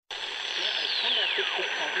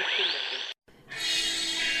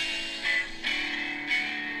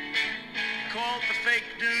Called the fake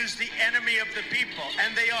news the enemy of the people,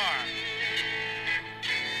 and they are.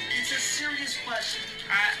 It's a serious question.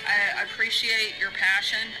 I appreciate your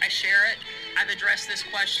passion. I share it. I've addressed this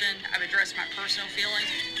question. I've addressed my personal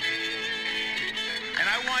feelings. And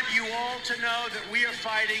I want you all to know that we are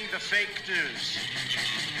fighting the fake news.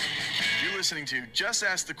 You're listening to Just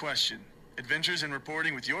Ask the Question, Adventures in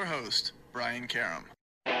Reporting with your host, Brian Karam.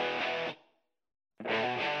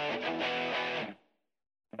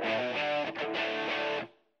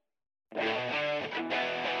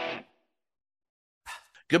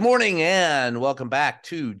 Good morning and welcome back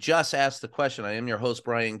to Just Ask the Question. I am your host,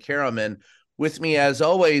 Brian Karam, and with me, as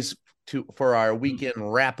always, for our weekend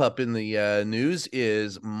wrap-up in the news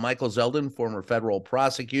is Michael Zeldin, former federal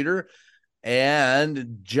prosecutor,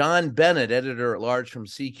 and John Bennett, editor-at-large from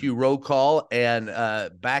CQ Roll Call, and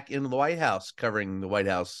back into the White House, covering the White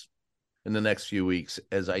House in the next few weeks,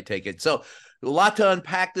 as I take it. So, a lot to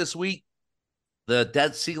unpack this week. The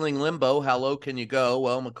debt ceiling limbo, how low can you go?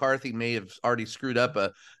 Well, McCarthy may have already screwed up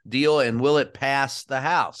a deal, and will it pass the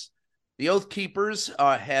House? The Oath Keepers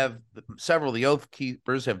several of the Oath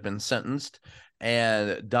Keepers have been sentenced,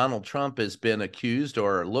 and Donald Trump has been accused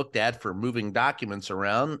or looked at for moving documents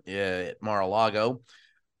around at Mar-a-Lago.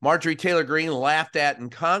 Marjorie Taylor Greene laughed at in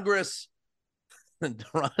Congress.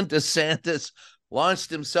 Ron DeSantis launched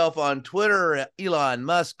himself on Twitter. Elon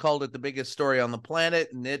Musk called it the biggest story on the planet,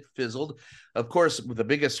 and it fizzled. Of course, the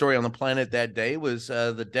biggest story on the planet that day was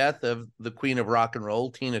the death of the queen of rock and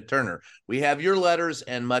roll, Tina Turner. We have your letters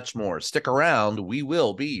and much more. Stick around. We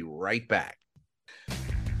will be right back.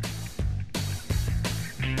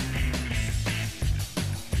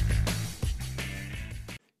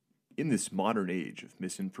 In this modern age of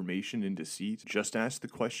misinformation and deceit, Just Ask the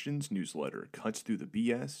Questions newsletter cuts through the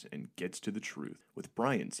BS and gets to the truth. With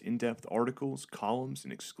Brian's in-depth articles, columns,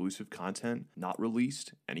 and exclusive content not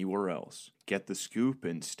released anywhere else. Get the scoop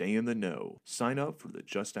and stay in the know. Sign up for the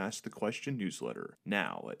Just Ask the Question newsletter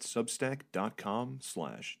now at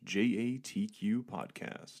substack.com/JATQ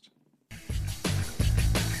podcast.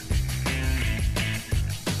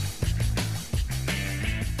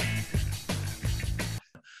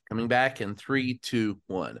 Coming back in 3, 2,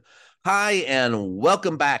 1. Hi, and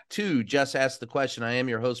welcome back to Just Ask the Question. I am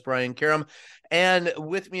your host, Brian Karam, and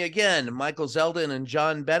with me again, Michael Zeldin and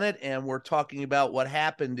John Bennett, and we're talking about what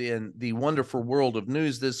happened in the wonderful world of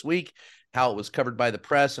news this week, how it was covered by the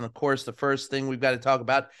press, and of course, the first thing we've got to talk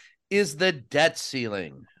about is the debt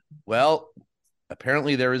ceiling. Well,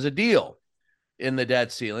 apparently there is a deal in the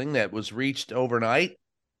debt ceiling that was reached overnight.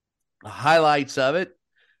 The highlights of it: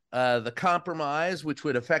 the compromise, which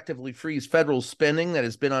would effectively freeze federal spending that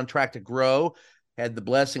has been on track to grow, had the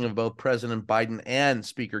blessing of both President Biden and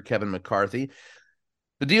Speaker Kevin McCarthy.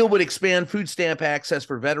 The deal would expand food stamp access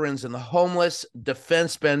for veterans and the homeless.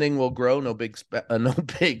 Defense spending will grow. No big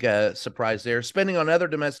surprise there. Spending on other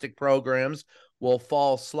domestic programs will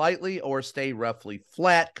fall slightly or stay roughly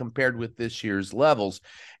flat compared with this year's levels.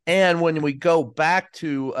 And when we go back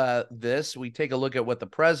to this, we take a look at what the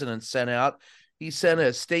president sent out. He sent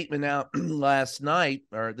a statement out last night,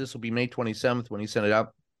 or this will be May 27th when he sent it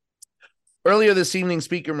out. Earlier this evening,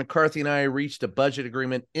 Speaker McCarthy and I reached a budget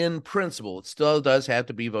agreement in principle. It still does have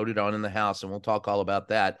to be voted on in the House, and we'll talk all about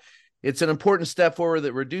that. It's an important step forward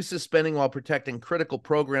that reduces spending while protecting critical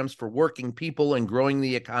programs for working people and growing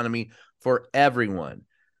the economy for everyone.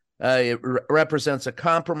 It represents a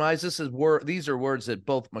compromise. These are words that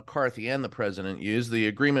both McCarthy and the president use. The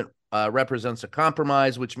agreement represents a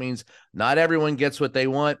compromise, which means not everyone gets what they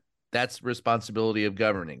want. That's the responsibility of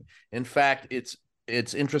governing. In fact, it's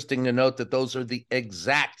interesting to note that those are the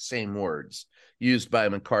exact same words used by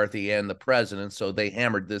McCarthy and the president, so they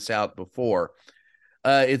hammered this out before.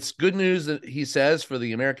 It's good news, that he says, for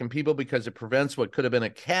the American people because it prevents what could have been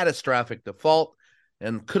a catastrophic default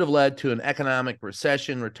and could have led to an economic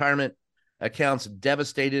recession, retirement accounts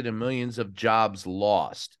devastated, and millions of jobs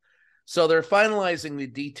lost. So they're finalizing the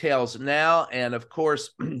details now, and of course,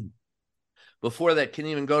 before that can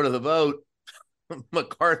even go to the vote,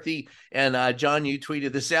 McCarthy, and John, you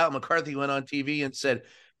tweeted this out, McCarthy went on TV and said,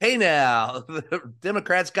 hey now, the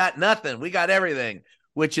Democrats got nothing, we got everything,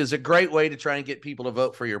 which is a great way to try and get people to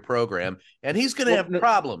vote for your program, and he's going to have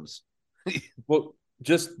problems. Well,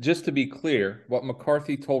 just to be clear, what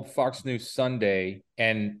McCarthy told Fox News Sunday,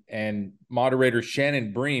 and moderator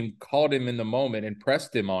Shannon Bream called him in the moment and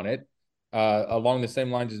pressed him on it, along the same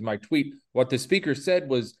lines as my tweet. What the speaker said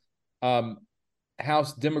was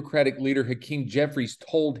House Democratic leader Hakeem Jeffries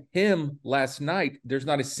told him last night, there's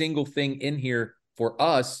not a single thing in here for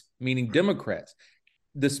us, meaning Democrats.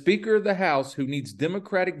 the Speaker of the House, who needs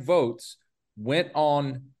Democratic votes, went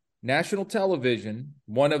on national television,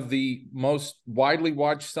 one of the most widely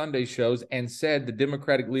watched Sunday shows, and said, the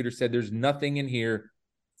Democratic leader said, there's nothing in here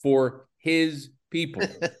for his people.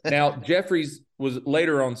 Now, Jeffries was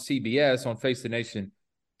later on CBS, on Face the Nation.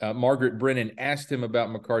 Margaret Brennan asked him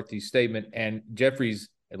about McCarthy's statement, and Jeffries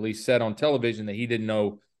at least said on television that he didn't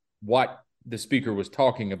know what the speaker was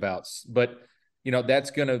talking about. But,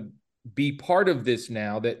 that's going to be part of this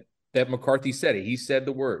now that McCarthy said it. He said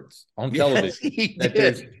the words on television. Yes, he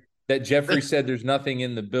did. That Jeffrey said there's nothing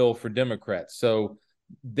in the bill for Democrats. So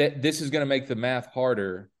that this is going to make the math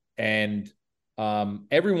harder. And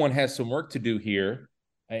everyone has some work to do here,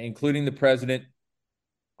 including the president.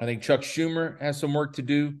 I think Chuck Schumer has some work to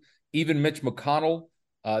do. Even Mitch McConnell,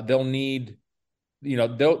 they'll need,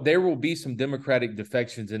 there will be some Democratic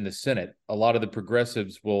defections in the Senate. A lot of the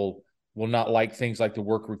progressives will not like things like the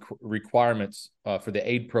work requirements for the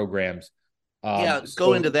aid programs.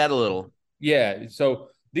 Go into that a little. Yeah. So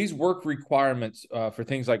these work requirements for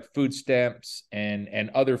things like food stamps and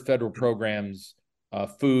other federal programs,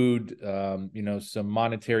 food, some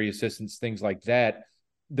monetary assistance, things like that.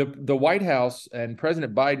 The White House and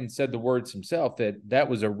President Biden said the words himself that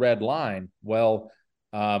was a red line. Well,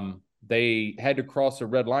 they had to cross a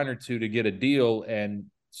red line or two to get a deal, and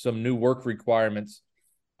some new work requirements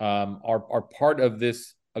are part of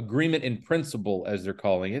this agreement in principle, as they're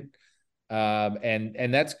calling it.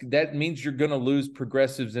 And that means you're going to lose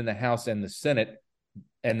progressives in the House and the Senate.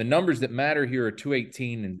 And the numbers that matter here are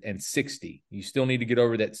 218 and 60. You still need to get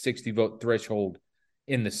over that 60 vote threshold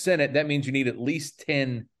in the Senate. That means you need at least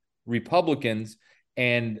 10 Republicans.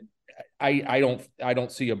 And I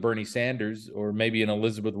don't see a Bernie Sanders or maybe an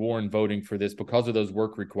Elizabeth Warren voting for this because of those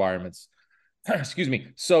work requirements. Excuse me.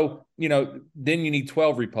 So, then you need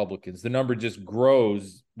 12 Republicans. The number just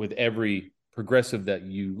grows with every progressive that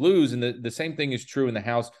you lose. And the same thing is true in the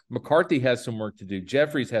House. McCarthy has some work to do.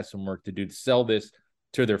 Jeffries has some work to do to sell this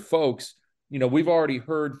to their folks. We've already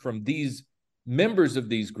heard from these members of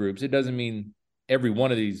these groups. It doesn't mean every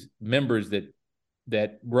one of these members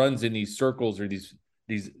that runs in these circles or these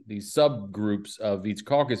subgroups of each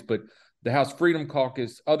caucus, but the House Freedom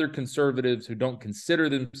Caucus, other conservatives who don't consider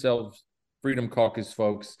themselves Freedom Caucus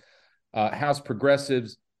folks, House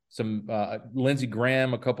progressives, some Lindsey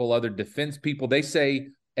Graham, a couple other defense people. They say,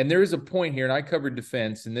 and there is a point here, and I covered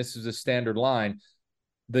defense, and this is a standard line,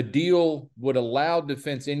 the deal would allow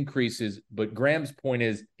defense increases, but Graham's point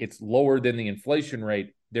is it's lower than the inflation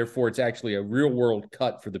rate. Therefore, it's actually a real world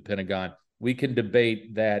cut for the Pentagon. We can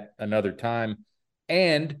debate that another time.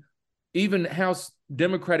 And even House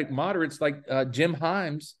Democratic moderates like Jim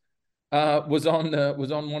Himes was on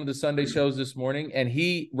one of the Sunday shows this morning, and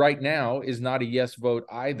he right now is not a yes vote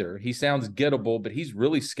either. He sounds gettable, but he's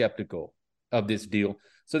really skeptical of this deal.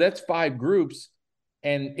 So that's 5 groups.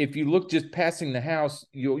 And if you look just passing the House,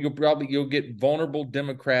 you'll get vulnerable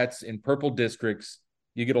Democrats in purple districts.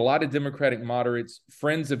 You get a lot of Democratic moderates,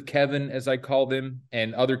 friends of Kevin, as I call them,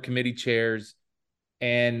 and other committee chairs,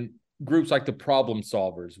 and groups like the Problem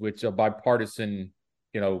Solvers, which are a bipartisan,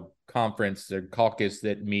 conference or caucus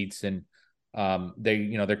that meets, and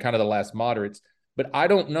they're kind of the last moderates. But I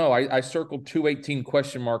don't know. I circled 218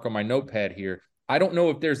 question mark on my notepad here. I don't know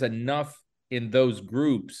if there's enough in those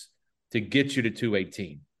groups to get you to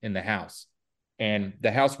 218 in the House. And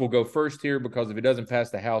the House will go first here because if it doesn't pass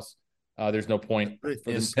the House, there's no point for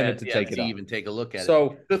the Senate to take it up. Even take a look at it.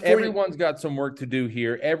 So everyone's got some work to do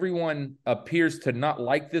here. Everyone appears to not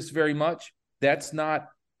like this very much. That's not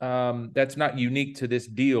unique to this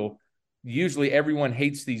deal. Usually everyone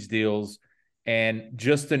hates these deals, and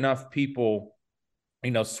just enough people,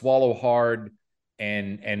 swallow hard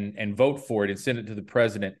and vote for it and send it to the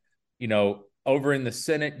president. Over in the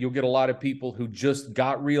Senate, you'll get a lot of people who just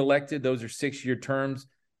got reelected. Those are 6-year terms.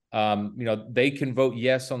 They can vote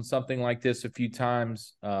yes on something like this a few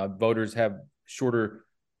times. Voters have shorter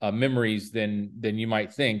memories than you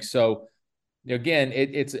might think. So again,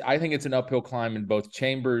 I think it's an uphill climb in both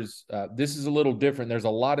chambers. This is a little different. There's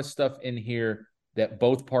a lot of stuff in here that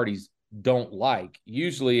both parties don't like.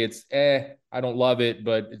 Usually it's, I don't love it,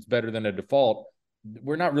 but it's better than a default.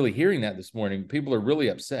 We're not really hearing that this morning. People are really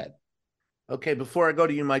upset. Okay, before I go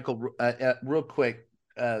to you, Michael, real quick,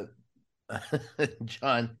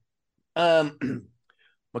 John,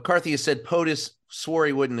 McCarthy has said POTUS swore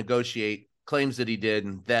he wouldn't negotiate, claims that he did,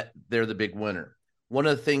 and that they're the big winner. One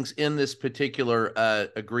of the things in this particular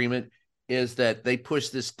agreement is that they push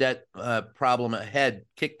this debt problem ahead,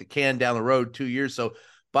 kick the can down the road 2 years. So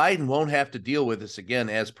Biden won't have to deal with this again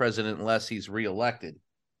as president unless he's reelected.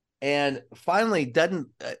 And finally, doesn't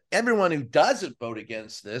everyone who doesn't vote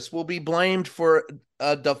against this will be blamed for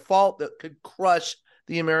a default that could crush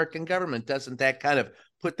the American government? Doesn't that kind of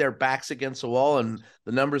put their backs against the wall? And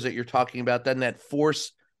the numbers that you're talking about, doesn't that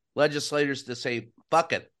force legislators to say,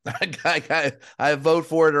 fuck it, I vote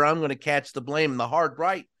for it, or I'm going to catch the blame? And the hard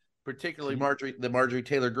right, particularly the Marjorie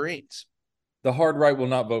Taylor Greens. The hard right will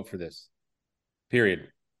not vote for this, period.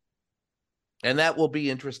 And that will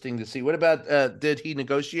be interesting to see. What about, did he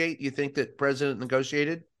negotiate? You think that president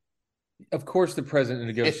negotiated? Of course the president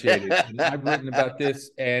negotiated. And I've written about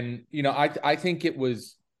this, and, you know, I think it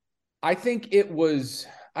was, I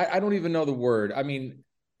don't even know the word.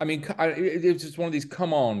 It's just one of these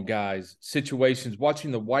come on guys situations,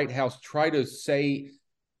 watching the White House try to say,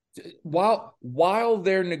 while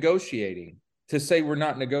they're negotiating, to say we're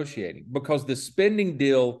not negotiating, because the spending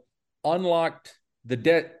deal unlocked the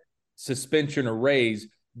debt suspension or raise.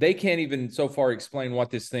 They can't even so far explain what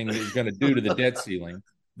this thing is going to do to the debt ceiling,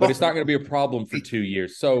 but it's not going to be a problem for 2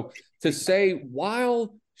 years. So to say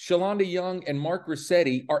while Shalonda Young and Mark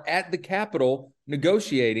Rossetti are at the Capitol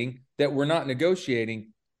negotiating that we're not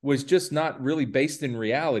negotiating was just not really based in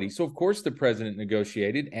reality. So of course the president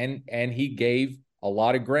negotiated, and he gave a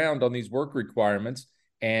lot of ground on these work requirements.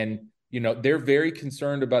 And, you know, they're very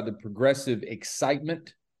concerned about the progressive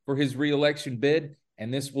excitement for his reelection bid,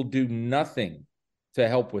 and this will do nothing to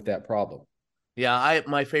help with that problem. Yeah,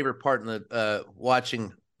 my favorite part in the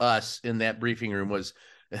watching us in that briefing room was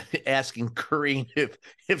asking Corrine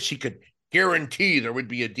if she could guarantee there would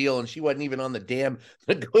be a deal, and she wasn't even on the damn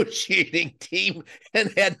negotiating team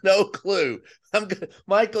and had no clue.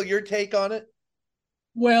 Michael, your take on it?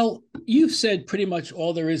 Well, you've said pretty much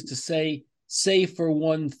all there is to say, save for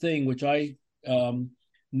one thing, which I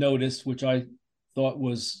noticed, which I thought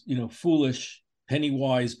was, you know, foolish, penny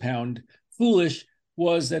wise, pound foolish,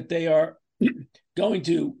 was that they are going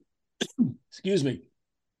to, excuse me,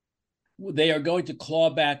 they are going to claw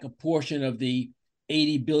back a portion of the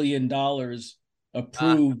 $80 billion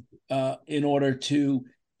approved in order to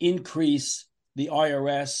increase the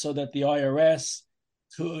IRS, so that the IRS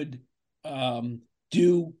could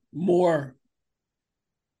do more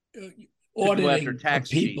auditing of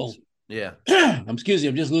people. Cheats. Yeah. Excuse me,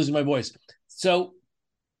 I'm just losing my voice. So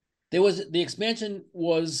there was the expansion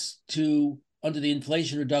was to, under the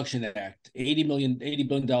Inflation Reduction Act, $80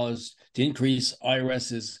 billion to increase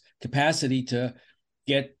IRS's capacity to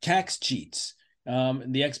get tax cheats.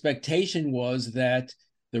 The expectation was that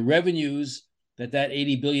the revenues that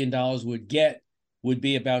 $80 billion would get would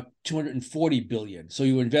be about $240 billion. So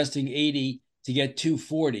you were investing 80 to get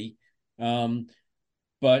 240,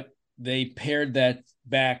 but they pared that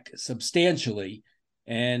back substantially.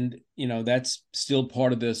 And, you know, that's still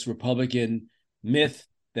part of this Republican myth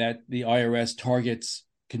that the IRS targets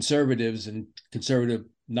conservatives and conservative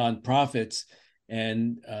nonprofits.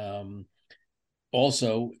 And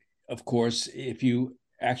also, of course, if you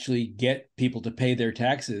actually get people to pay their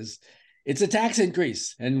taxes, it's a tax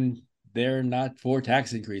increase, and they're not for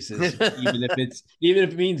tax increases, even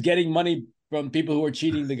if it means getting money from people who are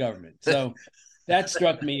cheating the government. So that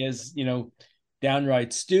struck me as, you know,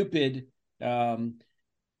 downright stupid.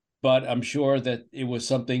 But I'm sure that it was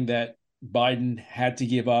something that Biden had to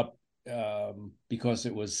give up because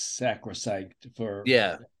it was sacrosanct for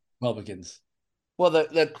Republicans. Well,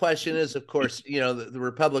 the question is, of course, you know, the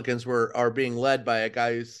Republicans are being led by a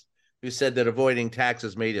guy who said that avoiding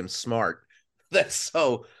taxes made him smart. That's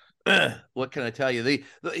so. What can I tell you?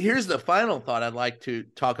 Here's the final thought I'd like to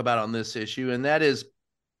talk about on this issue, and that is,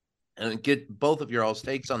 and get both of your all's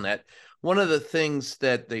takes on that. One of the things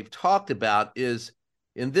that they've talked about is,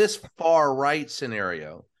 in this far right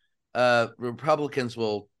scenario, Republicans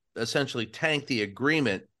will essentially tank the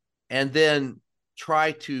agreement and then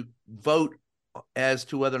try to vote as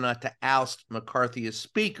to whether or not to oust McCarthy as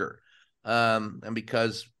Speaker. And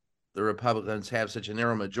because the Republicans have such a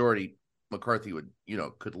narrow majority, McCarthy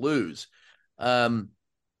could lose. And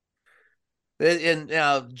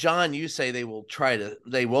now, John, you say they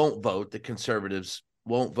won't vote. The conservatives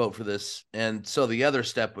won't vote for this. And so the other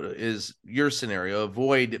step is your scenario: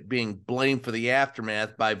 avoid being blamed for the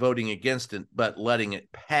aftermath by voting against it, but letting it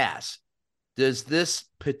pass. Does this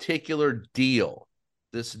particular deal,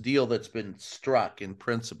 this deal that's been struck in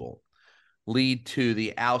principle, lead to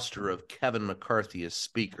the ouster of Kevin McCarthy as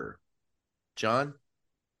Speaker? John?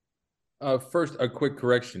 First, a quick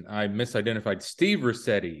correction. I misidentified. Steve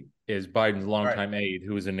Rossetti is Biden's longtime aide,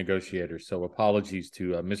 who is a negotiator. So apologies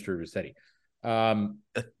to Mr. Rossetti.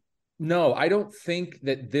 No, I don't think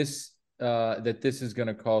that this is going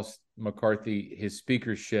to cost McCarthy his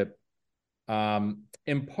speakership.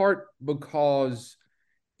 In part because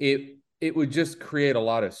it would just create a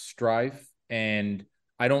lot of strife. And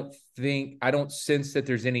I don't sense that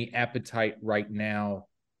there's any appetite right now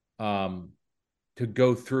to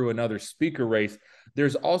go through another speaker race.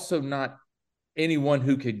 There's also not anyone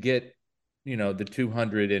who could get, the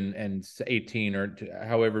 218 or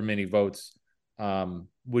however many votes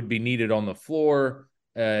would be needed on the floor.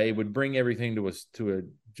 It would bring everything to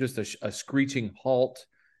a screeching halt.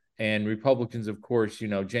 And Republicans, of course,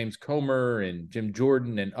 James Comer and Jim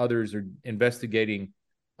Jordan and others are investigating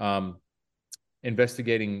President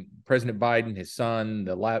Biden, his son,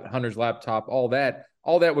 Hunter's laptop, all that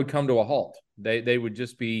would come to a halt. They would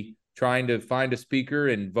just be trying to find a speaker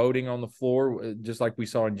and voting on the floor, just like we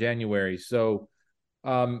saw in January. So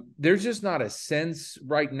there's just not a sense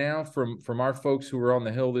right now from our folks who were on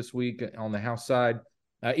the Hill this week on the House side.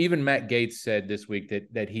 Even Matt Gaetz said this week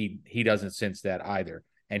that he doesn't sense that either.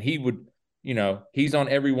 And he would, he's on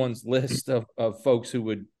everyone's list of folks who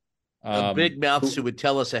would big mouths who would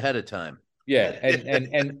tell us ahead of time. Yeah,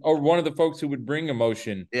 and or one of the folks who would bring a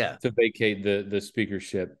motion to vacate the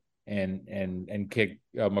speakership and kick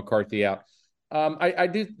McCarthy out. I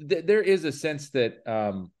do. There is a sense that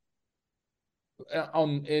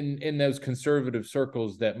in those conservative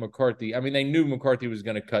circles that McCarthy. I mean, they knew McCarthy was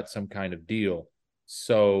going to cut some kind of deal,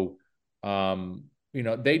 so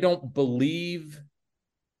they don't believe.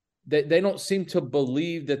 They don't seem to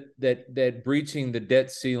believe that breaching the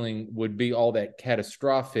debt ceiling would be all that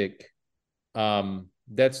catastrophic.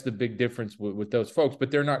 That's the big difference with those folks.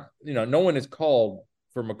 But they're not. No one is called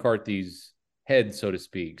for McCarthy's head, so to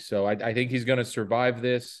speak. So I think he's going to survive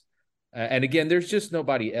this. And again, there's just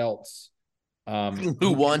nobody else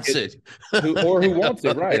who wants it, who wants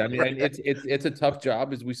it, right? I mean, right. It's a tough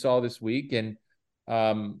job, as we saw this week, and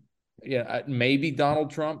maybe Donald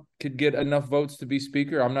Trump could get enough votes to be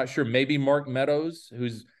speaker. I'm not sure. Maybe Mark Meadows,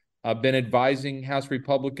 who's been advising House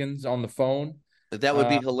Republicans on the phone. That would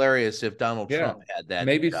be hilarious if Donald Trump had that.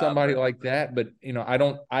 Maybe somebody like that, but I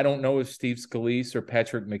don't know if Steve Scalise or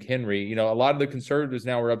Patrick McHenry. A lot of the conservatives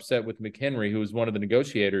now are upset with McHenry, who was one of the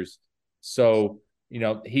negotiators. So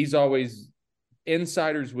he's always,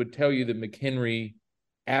 insiders would tell you that McHenry,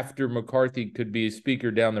 after McCarthy, could be a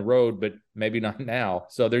speaker down the road, but maybe not now.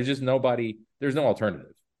 So there's just nobody. There's no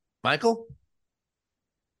alternative. Michael,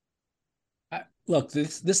 look,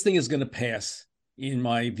 this thing is going to pass, in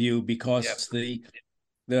my view, because the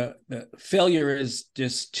failure is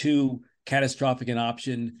just too catastrophic an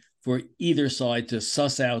option for either side to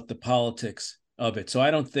suss out the politics of it. So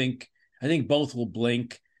I think both will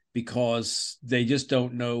blink, because they just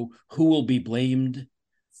don't know who will be blamed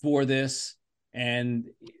for this. And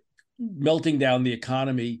melting down the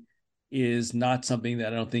economy is not something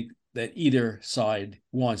that I don't think that either side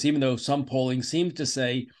wants, even though some polling seems to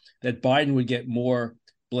say that Biden would get more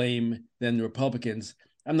blame than the Republicans.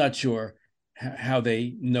 I'm not sure how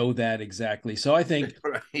they know that exactly. So I think,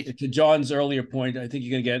 right, to John's earlier point, I think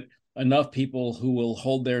you're going to get enough people who will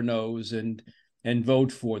hold their nose and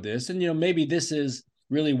vote for this. And, maybe this is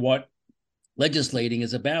really what legislating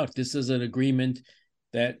is about. This is an agreement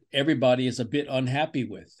that everybody is a bit unhappy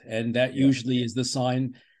with. And that usually is the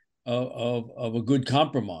sign of a good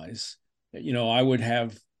compromise. I would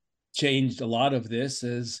have changed a lot of this,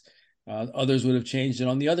 as others would have changed it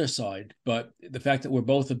on the other side. But the fact that we're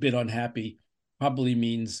both a bit unhappy probably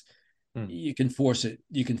means you can force it.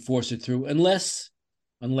 You can force it through, unless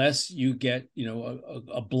you get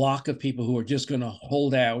a block of people who are just going to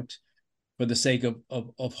hold out for the sake of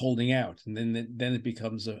holding out, and then it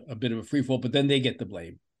becomes a bit of a free fall. But then they get the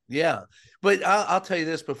blame. Yeah, but I'll tell you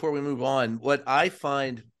this before we move on. What I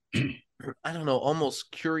find, I don't know,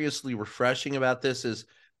 almost curiously refreshing about this is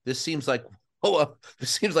this seems like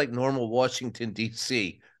normal Washington,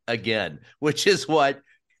 D.C. again, which is what,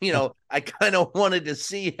 I kind of wanted to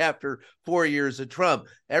see after 4 years of Trump.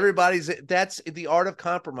 That's the art of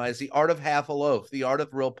compromise, the art of half a loaf, the art of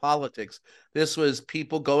real politics. This was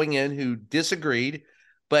people going in who disagreed.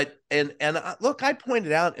 But, look, I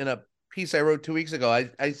pointed out in a piece I wrote 2 weeks ago,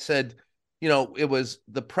 I said, it was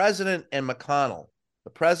the president and McConnell, the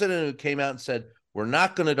president who came out and said, we're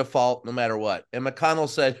not going to default no matter what. And McConnell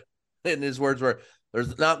said, and his words were,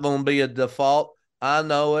 there's not going to be a default. I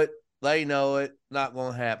know it. They know it. Not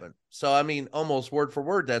going to happen. So, I mean, almost word for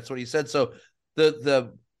word, that's what he said. So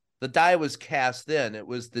the die was cast then. It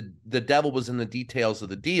was the devil was in the details of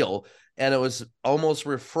the deal. And it was almost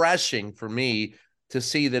refreshing for me to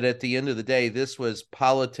see that at the end of the day, this was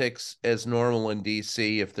politics as normal in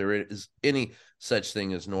D.C., if there is any such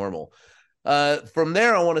thing as normal. From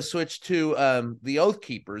there, I want to switch to the Oath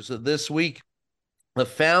Keepers. This week, the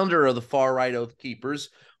founder of the far-right Oath Keepers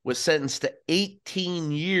was sentenced to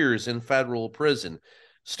 18 years in federal prison.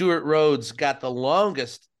 Stewart Rhodes got the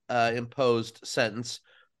longest imposed sentence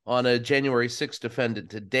on a January 6th defendant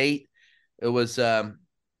to date. It was in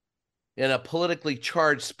a politically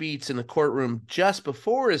charged speech in the courtroom just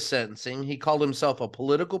before his sentencing. He called himself a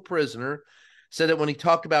political prisoner, said that when he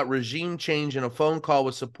talked about regime change in a phone call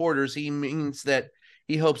with supporters, he means that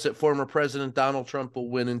he hopes that former President Donald Trump will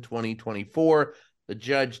win in 2024. The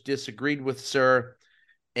judge disagreed with Sir.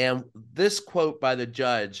 And this quote by the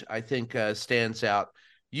judge, I think, stands out.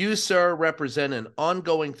 You, sir, represent an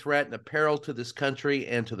ongoing threat and a peril to this country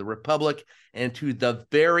and to the republic and to the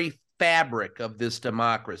very fabric of this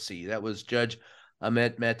democracy. That was Judge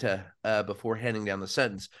Ahmed Mehta before handing down the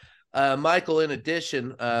sentence. Michael, in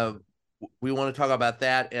addition, we want to talk about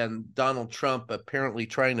that and Donald Trump apparently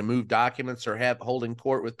trying to move documents or holding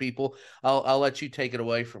court with people. I'll let you take it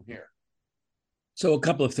away from here. So a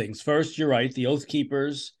couple of things. First, you're right. The Oath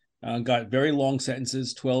Keepers got very long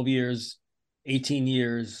sentences, 12 years, 18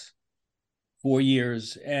 years, 4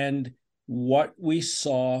 years. And what we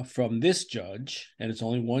saw from this judge, and it's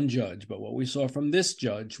only one judge, but what we saw from this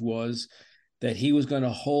judge was that he was going to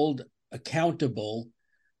hold accountable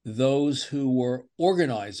those who were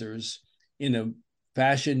organizers in a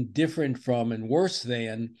fashion different from and worse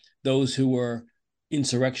than those who were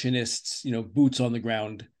insurrectionists, boots on the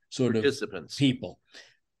ground sort of people.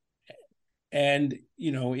 And,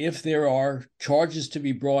 if there are charges to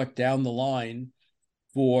be brought down the line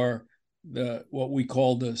for what we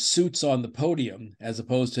call the suits on the podium, as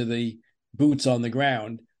opposed to the boots on the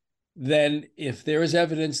ground, then if there is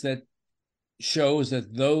evidence that shows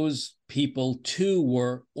that those people too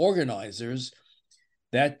were organizers,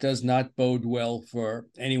 that does not bode well for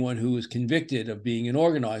anyone who is convicted of being an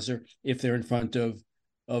organizer if they're in front of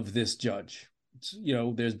this judge.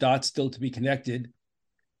 There's dots still to be connected,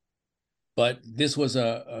 but this was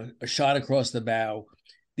a shot across the bow.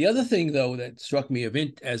 The other thing, though, that struck me of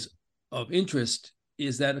interest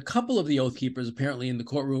is that a couple of the Oath Keepers apparently in the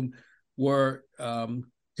courtroom were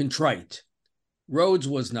contrite. Rhodes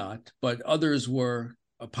was not, but others were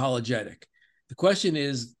apologetic. The question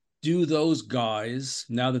is, do those guys,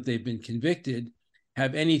 now that they've been convicted,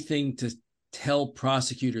 have anything to tell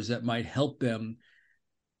prosecutors that might help them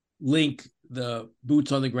link the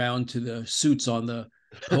boots on the ground to the suits on the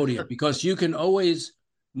podium? Because you can always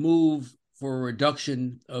move for a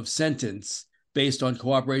reduction of sentence based on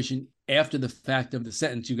cooperation after the fact of the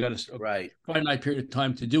sentence. You got a finite period of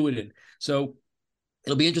time to do it in. So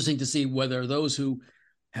it'll be interesting to see whether those who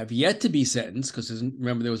have yet to be sentenced, because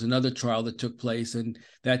remember there was another trial that took place and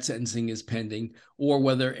that sentencing is pending, or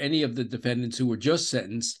whether any of the defendants who were just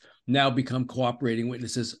sentenced now become cooperating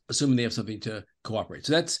witnesses, assuming they have something to cooperate.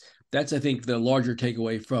 So that's I think the larger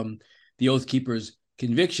takeaway from the Oath Keepers'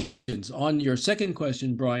 convictions. On your second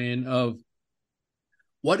question, Brian, of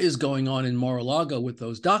what is going on in Mar-a-Lago with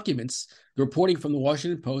those documents, the reporting from the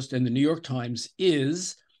Washington Post and the New York Times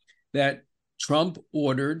is that Trump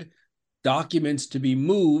ordered documents to be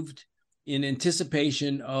moved in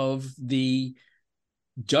anticipation of the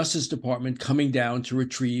Justice Department coming down to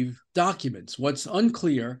retrieve documents. What's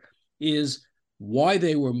unclear is why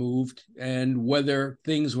they were moved and whether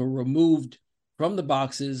things were removed from the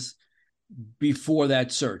boxes before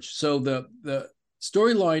that search. So the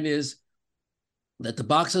storyline is that the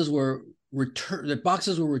boxes were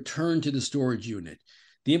returned to the storage unit.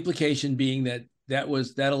 The implication being that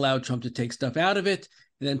allowed Trump to take stuff out of it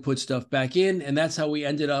and then put stuff back in. And that's how we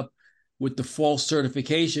ended up with the false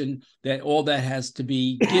certification that all that has to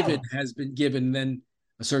be given has been given. Then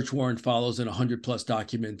a search warrant follows and 100+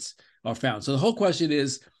 documents are found. So the whole question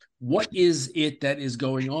is, what is it that is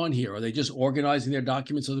going on here? Are they just organizing their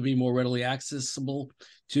documents so they'll be more readily accessible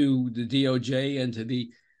to the DOJ and to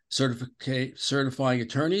the certifying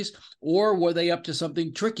attorneys? Or were they up to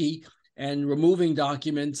something tricky and removing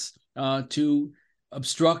documents to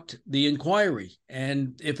obstruct the inquiry?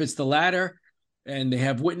 And if it's the latter, and they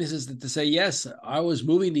have witnesses to say, yes, I was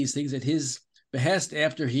moving these things at his behest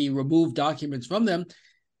after he removed documents from them,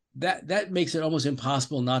 that makes it almost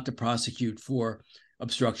impossible not to prosecute for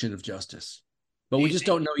obstruction of justice. But we just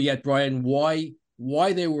don't know yet, Brian, why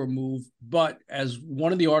they were moved. But as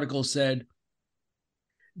one of the articles said,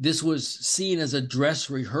 this was seen as a dress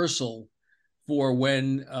rehearsal for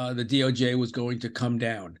when the DOJ was going to come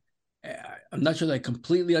down. I'm not sure that I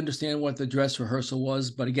completely understand what the dress rehearsal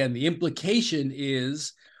was, but again, the implication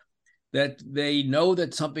is that they know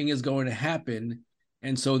that something is going to happen,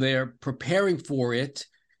 and so they're preparing for it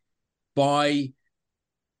by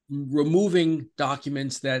removing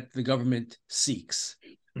documents that the government seeks.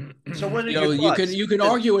 So what are you can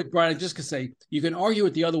argue it, Brian, just to say, you can argue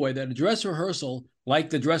it the other way, that a dress rehearsal, like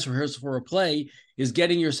the dress rehearsal for a play, is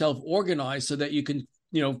getting yourself organized so that you can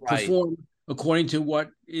perform according to what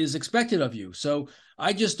is expected of you. So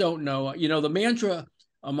I just don't know. The mantra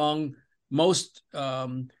among most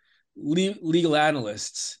legal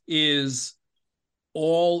analysts is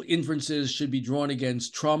all inferences should be drawn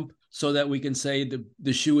against Trump so that we can say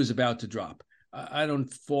the shoe is about to drop. I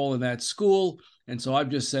don't fall in that school. And so I'm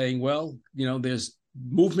just saying, well, there's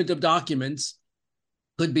movement of documents,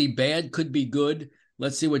 could be bad, could be good.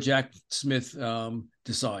 Let's see what Jack Smith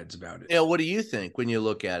decides about it. Yeah, what do you think when you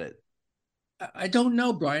look at it? I don't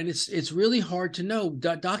know, Brian. It's really hard to know.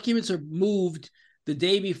 Documents are moved the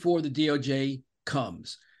day before the DOJ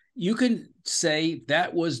comes. You can say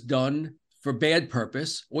that was done for bad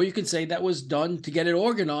purpose, or you can say that was done to get it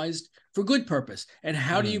organized for good purpose. And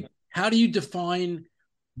how do you define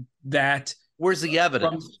that? Where's the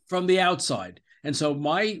evidence from the outside? And so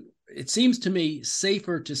it seems to me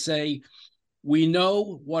safer to say we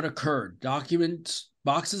know what occurred.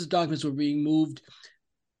 Boxes of documents were being moved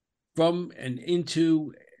from and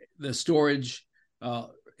into the storage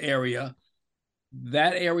area.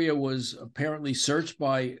 That area was apparently searched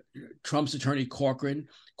by Trump's attorney, Corcoran.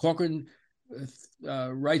 Corcoran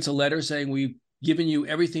writes a letter saying, we've given you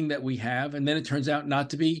everything that we have. And then it turns out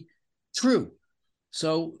not to be true.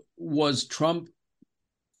 So was Trump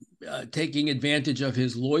taking advantage of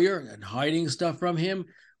his lawyer and hiding stuff from him?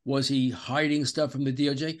 Was he hiding stuff from the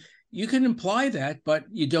DOJ? You can imply that, but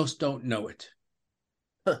you just don't know it.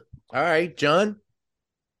 All right, John.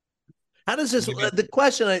 How does this, the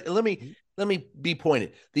question, let me be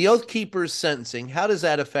pointed. The Oath Keepers sentencing, how does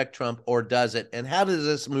that affect Trump, or does it? And how does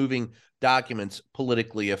this moving documents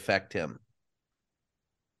politically affect him?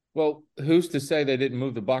 Well, who's to say they didn't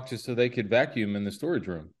move the boxes so they could vacuum in the storage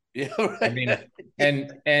room? Yeah, right. I mean,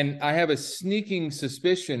 and I have a sneaking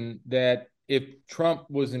suspicion that if Trump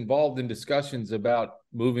was involved in discussions about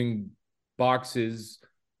moving boxes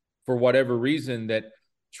for whatever reason, that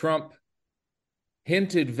Trump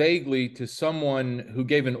hinted vaguely to someone who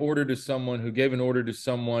gave an order to someone who gave an order to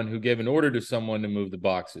someone who gave an order to someone to move the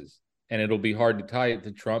boxes. And it'll be hard to tie it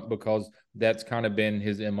to Trump because that's kind of been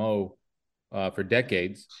his MO for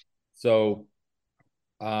decades. So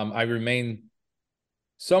I remain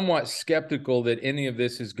somewhat skeptical that any of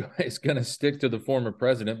this is going to stick to the former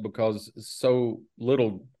president, because so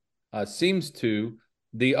little seems to.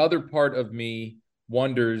 The other part of me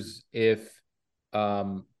wonders if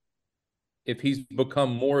he's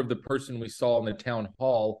become more of the person we saw in the town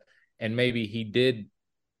hall, and maybe he did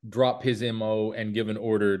drop his MO and give an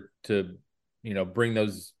order to, bring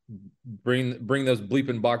those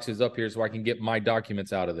bleeping boxes up here so I can get my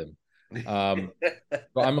documents out of them.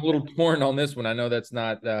 So I'm a little torn on this one. I know that's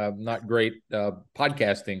not great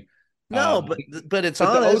podcasting. No, but it's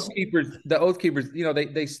honest. The Oath Keepers,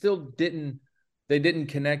 they still didn't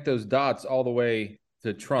connect those dots all the way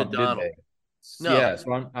to Trump, did they? No. Yeah,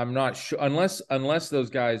 so I'm not sure unless those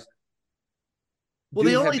guys. Well,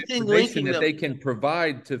 the only thing linking that they can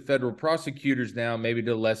provide to federal prosecutors now, maybe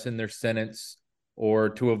to lessen their sentence or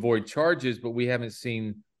to avoid charges, but we haven't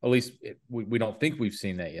seen, at least we don't think we've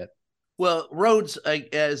seen that yet. Well, Rhodes,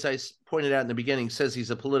 as I pointed out in the beginning, says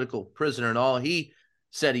he's a political prisoner, and all he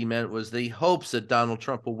said he meant was that he hopes that Donald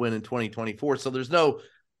Trump will win in 2024. So there's no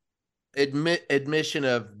admission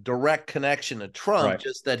of direct connection to Trump, right.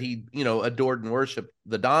 Just that he, adored and worshiped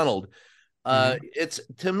the Donald. It's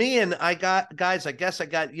to me, and I guess I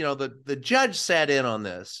got, the judge sat in on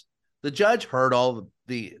this. The judge heard all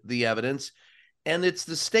the evidence, and it's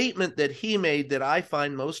the statement that he made that I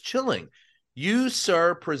find most chilling. You,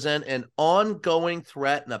 sir, present an ongoing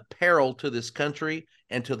threat and a peril to this country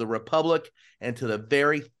and to the republic and to the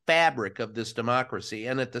very fabric of this democracy.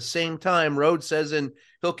 And at the same time, Rhodes says, and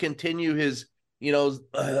he'll continue his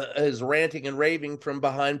ranting and raving from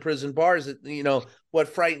behind prison bars. What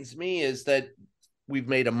frightens me is that we've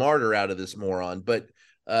made a martyr out of this moron. But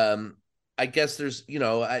I guess there's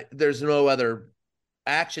no other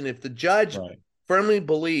action. If the judge firmly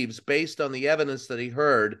believes, based on the evidence that he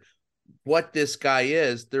heard, what this guy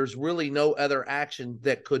is, there's really no other action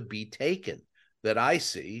that could be taken that I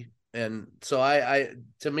see. And so I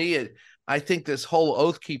think this whole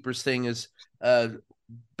Oath Keepers thing is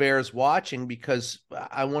bears watching, because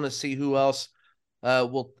I want to see who else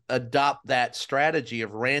will adopt that strategy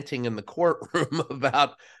of ranting in the courtroom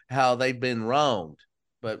about how they've been wronged.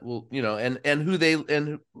 But we'll, and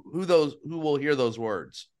who will hear those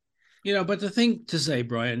words. But the thing to say,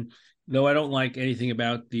 Brian, though I don't like anything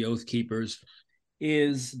about the Oath Keepers,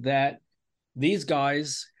 is that these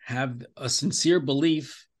guys have a sincere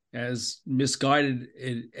belief, as misguided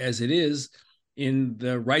as it is, in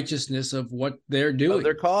the righteousness of what they're doing. Of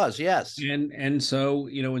their cause, yes. And so,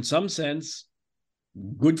 in some sense,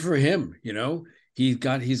 good for him.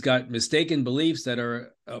 he's got mistaken beliefs that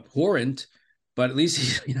are abhorrent, but at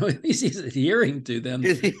least he's adhering to them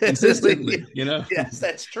consistently. Yes,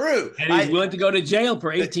 that's true. And he's willing to go to jail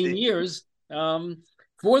for 18 years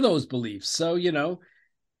for those beliefs. So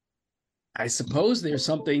I suppose there's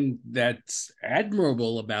something that's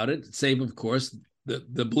admirable about it, save of course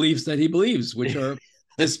the beliefs that he believes, which are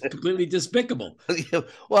completely despicable.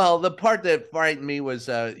 Well, the part that frightened me was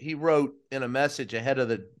he wrote in a message ahead of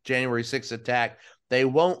the January 6th attack, "They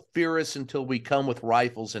won't fear us until we come with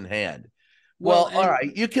rifles in hand." Well, all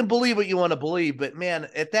right, you can believe what you want to believe, but man,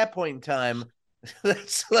 at that point in time,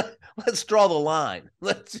 let's draw the line.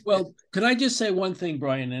 Well, can I just say one thing,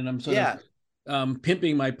 Brian? And I'm sort of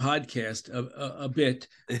pimping my podcast a bit,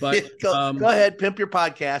 but go ahead, pimp your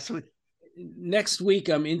podcast. Next week,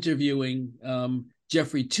 I'm interviewing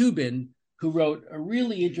Jeffrey Toobin, who wrote a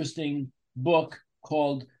really interesting book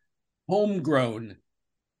called Homegrown: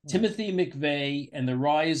 Timothy McVeigh and the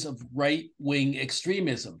Rise of Right-Wing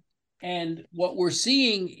Extremism. And what we're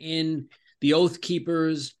seeing in the Oath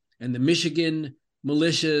Keepers and the Michigan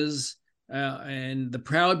militias and the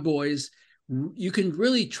Proud Boys, you can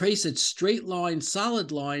really trace it straight line,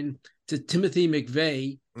 solid line to Timothy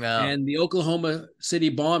McVeigh and the Oklahoma City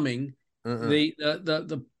bombing. The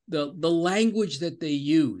language that they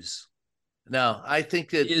use. No, I think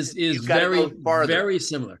that is very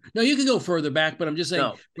similar. No, you can go further back, but I'm just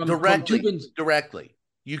saying directly.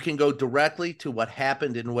 You can go directly to what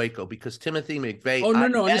happened in Waco, because Timothy McVeigh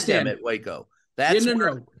understand at Waco.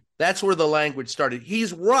 That's where the language started.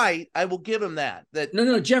 He's right. I will give him that.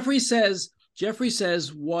 Jeffrey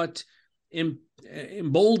says what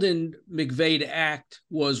emboldened McVeigh to act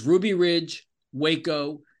was Ruby Ridge,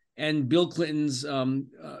 Waco, and Bill Clinton's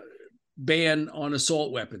ban on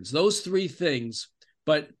assault weapons. Those three things,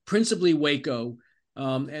 but principally Waco,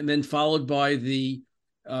 and then followed by the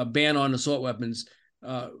ban on assault weapons,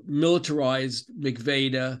 militarized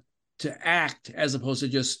McVeigh to act as opposed to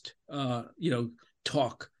just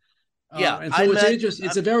talk. And so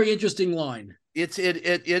it's a very interesting line. It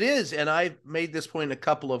is, and I've made this point in a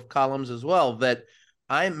couple of columns as well, that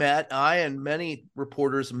I and many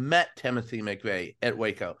reporters met Timothy McVeigh at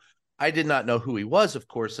Waco. I did not know who he was, of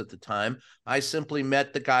course, at the time. I simply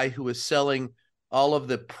met the guy who was selling all of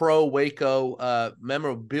the pro-Waco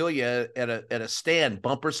memorabilia at a stand,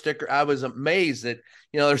 bumper sticker. I was amazed that,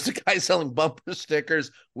 there's a guy selling bumper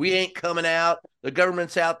stickers. "We ain't coming out. The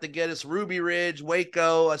government's out to get us." Ruby Ridge,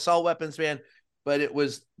 Waco, assault weapons ban. But it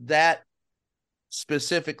was that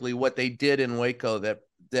specifically what they did in Waco that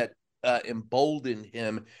emboldened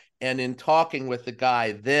him. And in talking with the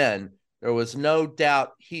guy then, there was no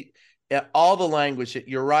doubt all the language that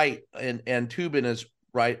you're right, and Toobin is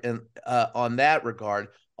right, and on that regard,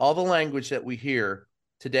 all the language that we hear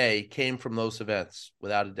today came from those events,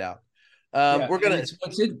 without a doubt. We're gonna.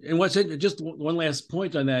 Just one last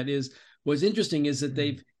point on that is what's interesting is that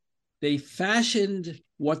they fashioned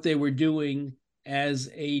what they were doing as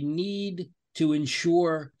a need to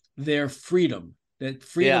ensure their freedom,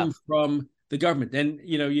 from the government, and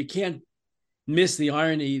you can't miss the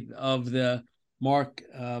irony of the Mark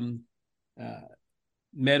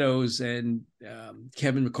Meadows and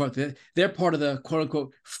Kevin McCarthy. They're part of the quote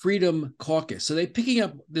unquote Freedom Caucus. So they're picking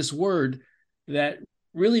up this word that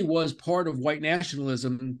really was part of white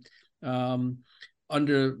nationalism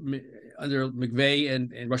under McVeigh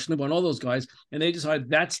and Rush Limbaugh and all those guys. And they decided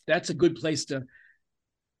that's a good place to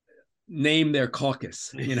name their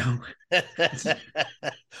caucus,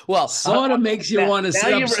 Well, sort of makes you want to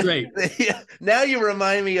sit up straight. Now you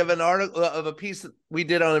remind me of an article, of a piece that we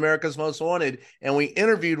did on America's Most Wanted, and we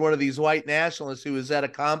interviewed one of these white nationalists who was at a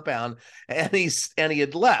compound, and he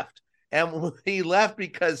had left, and he left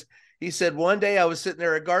because he said, "One day I was sitting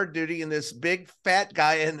there at guard duty, and this big fat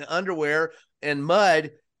guy in underwear and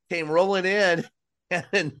mud came rolling in,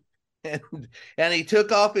 and he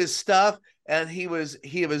took off his stuff." And he was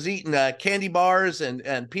eating candy bars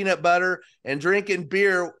and peanut butter and drinking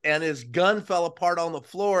beer, and his gun fell apart on the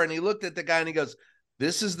floor. And he looked at the guy and he goes,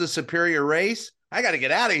 "This is the superior race. I got to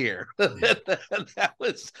get out of here."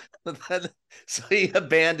 So he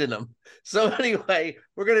abandoned him. So anyway,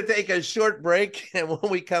 we're going to take a short break, and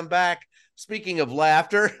when we come back, speaking of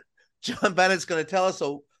laughter, John Bennett's going to tell us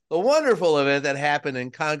the wonderful event that happened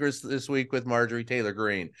in Congress this week with Marjorie Taylor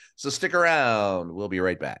Greene. So stick around. We'll be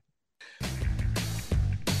right back.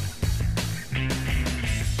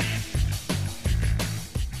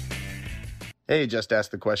 Hey, Just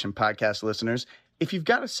Ask the Question podcast listeners. If you've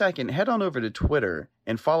got a second, head on over to Twitter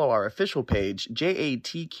and follow our official page,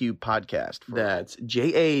 JATQ Podcast. That's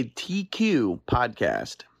JATQ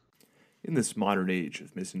Podcast. In this modern age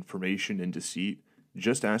of misinformation and deceit,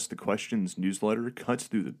 Just Ask the Questions newsletter cuts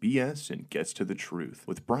through the BS and gets to the truth,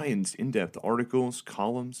 with Brian's in-depth articles,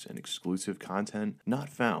 columns, and exclusive content not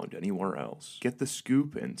found anywhere else. Get the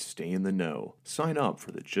scoop and stay in the know. Sign up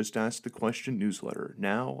for the Just Ask the Question newsletter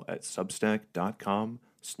now at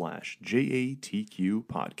substack.com/JATQ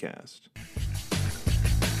podcast.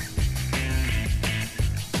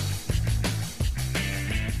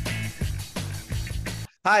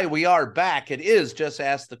 Hi, we are back. It is Just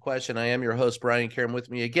Ask the Question. I am your host, Brian Karam.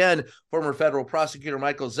 With me again, former federal prosecutor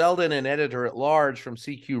Michael Zeldin and editor-at-large from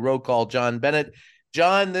CQ Roll Call, John Bennett.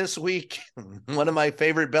 John, this week, one of my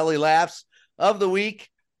favorite belly laughs of the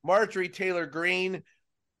week, Marjorie Taylor Greene.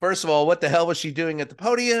 First of all, what the hell was she doing at the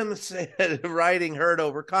podium? Riding herd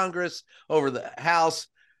over Congress, over the House.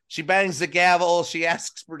 She bangs the gavel. She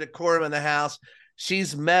asks for decorum in the House.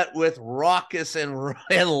 She's met with raucous and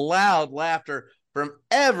loud laughter from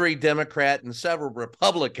every Democrat and several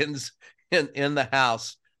Republicans in the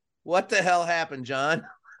House. What the hell happened, John?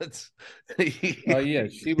 Yeah,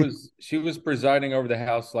 she was presiding over the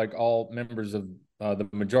House like all members of the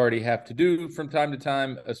majority have to do from time to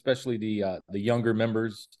time, especially the younger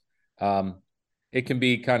members. It can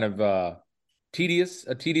be kind of a tedious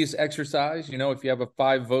exercise. You know, if you have a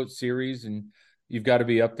 5-vote series and you've got to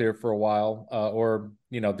be up there for a while, or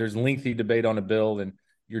there's lengthy debate on a bill and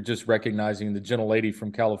you're just recognizing the gentlelady from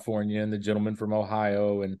California and the gentleman from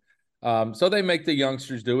Ohio. And so they make the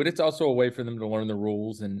youngsters do it. It's also a way for them to learn the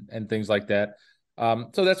rules and things like that. So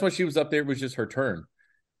that's why she was up there. It was just her turn.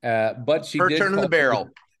 But she did turn in the barrel.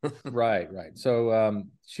 Right. So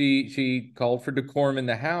she called for decorum in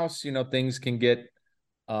the House. Things can get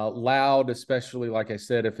loud, especially, like I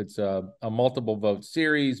said, if it's a multiple vote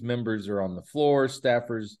series, members are on the floor,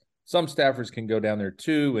 some staffers can go down there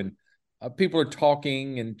too. And people are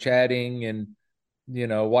talking and chatting and,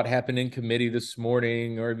 what happened in committee this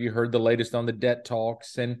morning, or have you heard the latest on the debt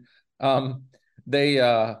talks? And whoever's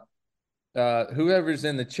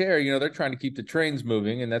in the chair, they're trying to keep the trains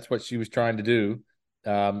moving, and that's what she was trying to do.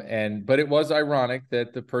 But it was ironic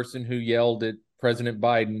that the person who yelled at President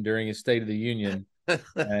Biden during his State of the Union,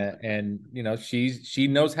 she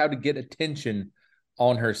knows how to get attention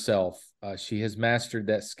on herself. She has mastered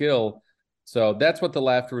that skill. So that's what the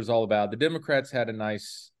laughter was all about. The Democrats had a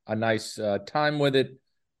nice time with it.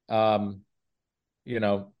 Blooper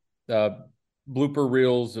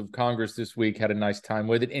reels of Congress this week had a nice time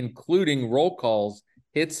with it, including roll calls,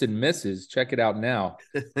 hits and misses. Check it out now.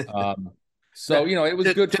 So, it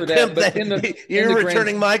was good for that. But you're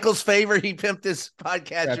returning Michael's favor. He pimped his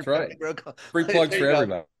podcast. That's right. Free plugs for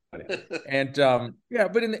everybody. And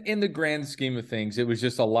but in the grand scheme of things, it was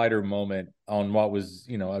just a lighter moment on what was,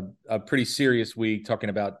 a pretty serious week, talking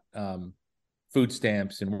about food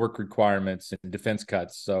stamps and work requirements and defense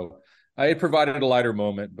cuts. So it provided a lighter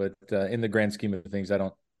moment, but in the grand scheme of things, I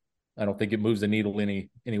don't think it moves the needle any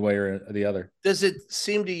way or the other. Does it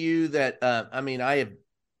seem to you that I have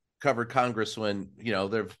covered Congress when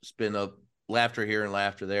there's been a laughter here and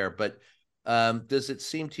laughter there, but does it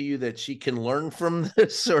seem to you that she can learn from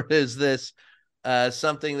this, or is this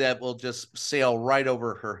something that will just sail right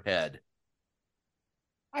over her head?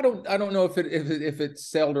 I don't know if it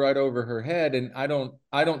sailed right over her head, and I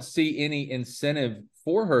don't see any incentive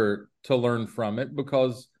for her to learn from it,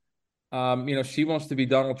 because she wants to be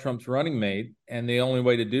Donald Trump's running mate, and the only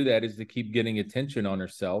way to do that is to keep getting attention on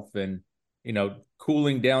herself. And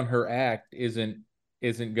cooling down her act isn't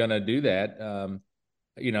gonna do that.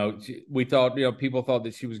 We thought, people thought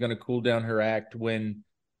that she was going to cool down her act when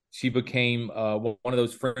she became one of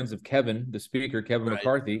those friends of Kevin, the speaker, Kevin right.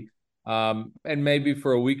 McCarthy. And maybe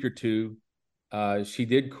for a week or two, she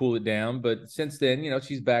did cool it down. But since then,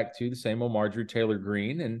 she's back to the same old Marjorie Taylor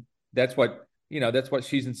Greene. And that's what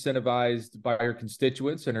she's incentivized by her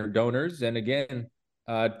constituents and her donors. And again,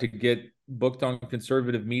 to get booked on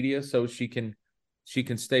conservative media so she can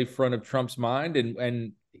stay front of Trump's mind.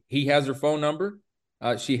 And he has her phone number.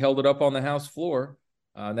 She held it up on the House floor.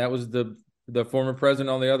 That was the former president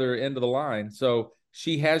on the other end of the line. So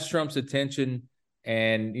she has Trump's attention,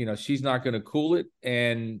 and she's not going to cool it.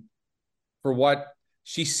 And for what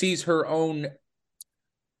she sees her own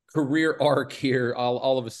career arc here,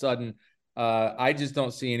 all of a sudden, I just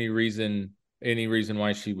don't see any reason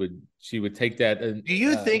why she would take that. Do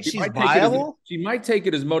you think she's viable? She might take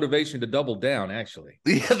it as motivation to double down. Actually,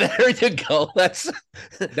 yeah, there you go. That's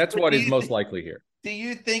what is most likely here. Do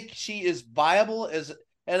you think she is viable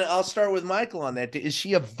and I'll start with Michael on that. Is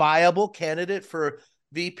she a viable candidate for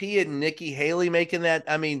VP, and Nikki Haley making that?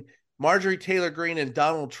 I mean, Marjorie Taylor Greene and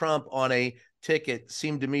Donald Trump on a ticket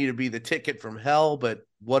seemed to me to be the ticket from hell, but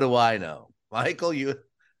what do I know? Michael, you?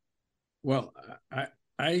 Well,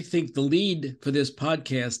 I think the lead for this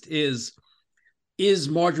podcast is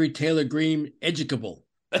Marjorie Taylor Greene educable?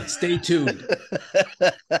 Stay tuned.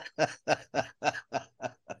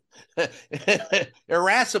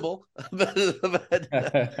 Irascible, but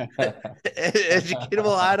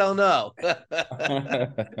educatable, I don't know.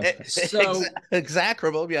 So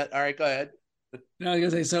Execrable, yeah. All right, go ahead. No, I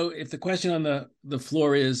was gonna say, so if the question on the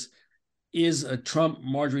floor is a Trump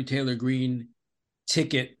Marjorie Taylor Greene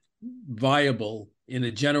ticket viable in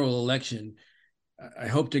a general election? I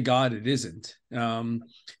hope to God it isn't,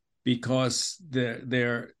 because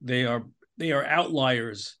they are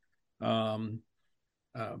outliers, by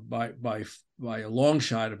a long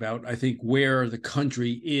shot, about, I think, where the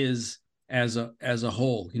country is as a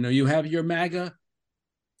whole. You have your MAGA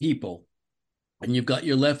people, and you've got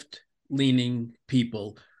your left-leaning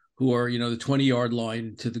people who are, the 20-yard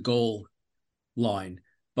line to the goal line.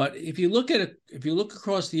 But if you look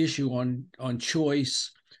across the issue on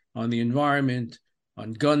choice, on the environment,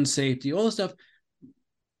 on gun safety, all this stuff,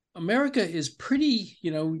 America is pretty,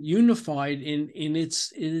 unified in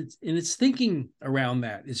its thinking around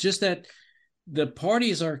that. It's just that the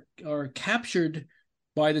parties are captured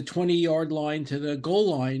by the 20-yard line to the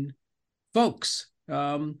goal line folks.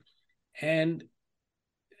 And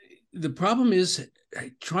the problem is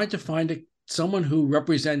trying to find someone who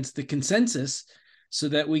represents the consensus so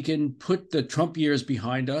that we can put the Trump years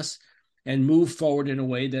behind us and move forward in a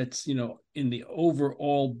way that's, in the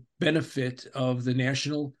overall benefit of the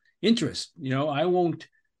national interest. I won't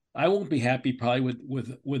be happy probably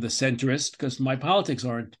with a centrist, because my politics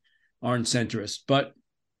aren't centrist, but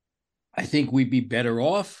I think we'd be better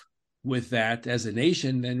off with that as a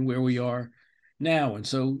nation than where we are now. And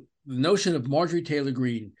so the notion of Marjorie Taylor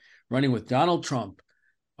Greene running with Donald Trump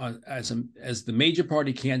as the major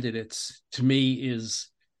party candidates, to me, is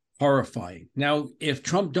horrifying. Now, if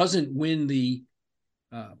Trump doesn't win the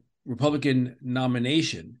Republican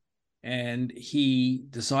nomination and he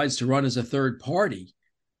decides to run as a third party,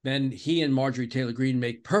 then he and Marjorie Taylor Greene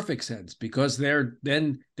make perfect sense, because they're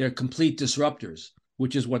complete disruptors,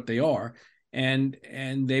 which is what they are, and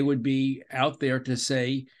they would be out there to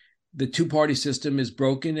say the two-party system is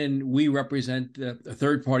broken and we represent a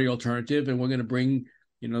third-party alternative, and we're going to bring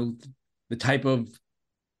the type of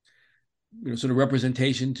sort of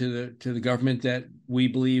representation to the government that we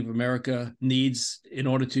believe America needs in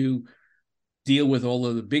order to deal with all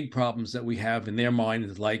of the big problems that we have in their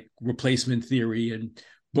minds, like replacement theory and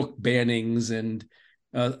book bannings and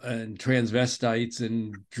transvestites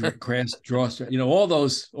and crass draw,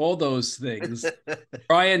 all those things.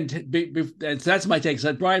 Brian, that's my take.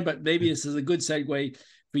 So Brian, but maybe this is a good segue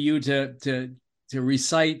for you to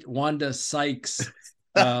recite Wanda Sykes'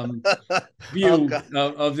 view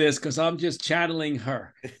of this, because I'm just channeling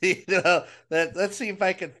her. Let's see if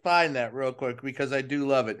I can find that real quick, because I do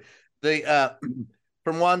love it.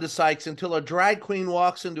 From Wanda Sykes: until a drag queen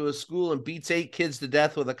walks into a school and beats 8 kids to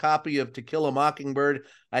death with a copy of To Kill a Mockingbird,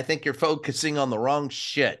 I think you're focusing on the wrong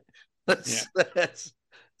shit. That's I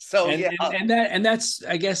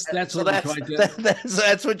guess that's what I'm trying to.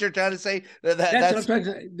 That's what you're trying to say. That's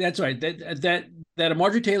right. That a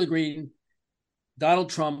Marjorie Taylor Greene, Donald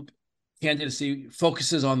Trump candidacy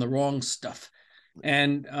focuses on the wrong stuff,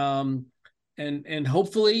 and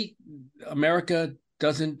hopefully America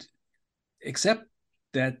doesn't accept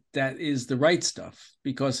that is the right stuff,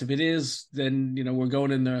 because if it is, then we're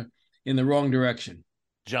going in the wrong direction.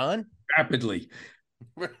 John, rapidly.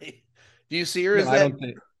 Right? Do you see her as that?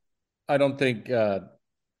 I don't think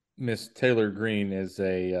Miss Taylor Greene is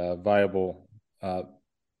a viable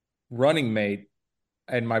running mate.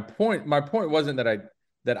 And my point wasn't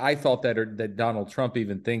that I thought that, or that Donald Trump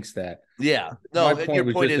even thinks that. Yeah. No,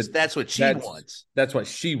 your point is that's what she wants. That's what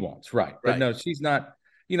she wants, right? But no, she's not.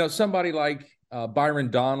 Somebody like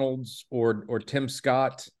Byron Donalds or Tim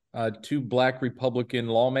Scott, 2 Black Republican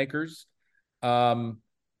lawmakers,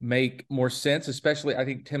 make more sense. Especially, I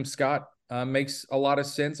think Tim Scott makes a lot of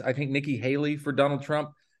sense. I think Nikki Haley for Donald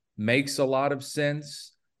Trump makes a lot of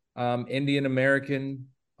sense. Indian American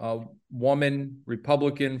woman,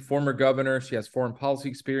 Republican, former governor. She has foreign policy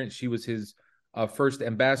experience. She was his first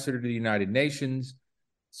ambassador to the United Nations.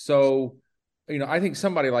 So, I think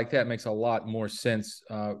somebody like that makes a lot more sense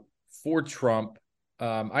for Trump.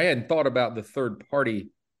 I hadn't thought about the third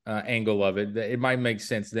party angle of it. It might make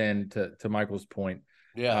sense then, to Michael's point.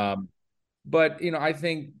 Yeah. But I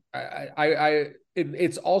think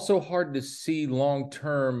it's also hard to see long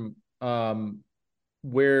term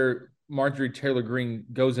where Marjorie Taylor Greene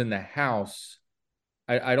goes in the House.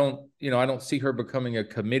 I don't see her becoming a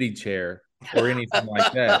committee chair or anything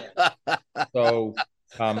like that. So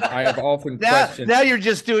I have often now, questioned. now you're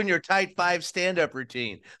just doing your tight five stand-up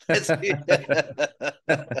routine.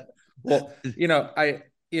 Well,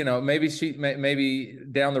 maybe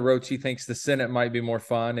down the road she thinks the Senate might be more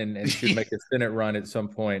fun and should make a Senate run at some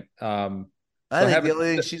point. I think the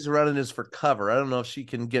only thing she's running is for cover. I don't know if she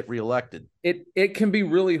can get reelected. It can be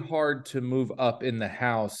really hard to move up in the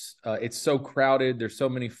House. It's so crowded. There's so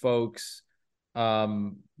many folks. A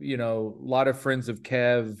lot of friends of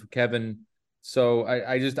Kevin. So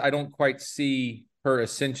I don't quite see her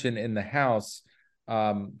ascension in the House.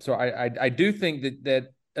 So I do think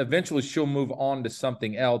that eventually she'll move on to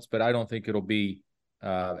something else, but I don't think it'll be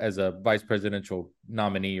as a vice presidential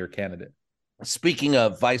nominee or candidate. Speaking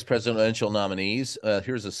of vice presidential nominees,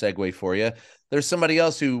 here's a segue for you. There's somebody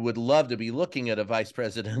else who would love to be looking at a vice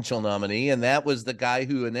presidential nominee, and that was the guy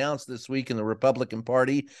who announced this week in the Republican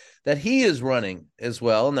Party that he is running as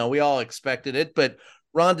well. Now, we all expected it, but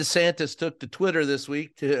Ron DeSantis took to Twitter this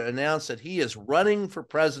week to announce that he is running for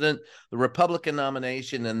president, the Republican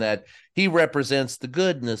nomination, and that he represents the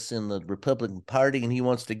goodness in the Republican Party, and he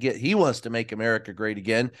wants to make America great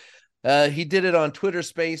again. He did it on Twitter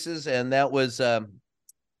Spaces, and that was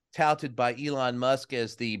touted by Elon Musk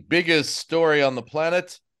as the biggest story on the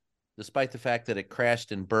planet, despite the fact that it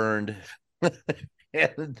crashed and burned.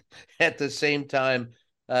 And at the same time,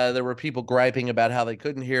 there were people griping about how they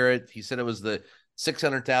couldn't hear it. He said it was the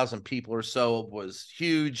 600,000 people or so was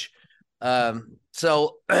huge.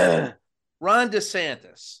 So Ron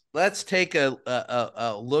DeSantis, let's take a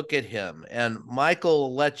look at him. And Michael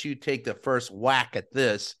will let you take the first whack at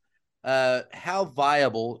this. How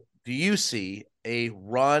viable do you see a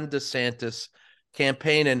Ron DeSantis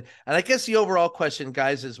campaign? And I guess the overall question,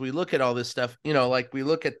 guys, as we look at all this stuff, like we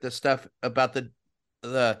look at the stuff about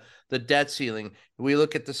the debt ceiling, we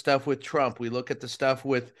look at the stuff with Trump, we look at the stuff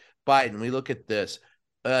with Biden, we look at this.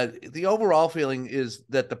 The overall feeling is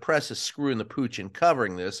that the press is screwing the pooch in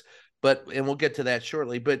covering this, and we'll get to that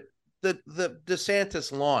shortly. But the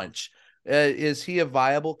DeSantis launch, is he a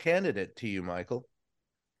viable candidate to you, Michael?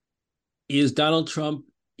 Is Donald Trump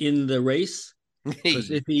in the race? Because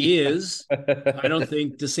if he is, I don't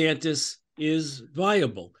think DeSantis is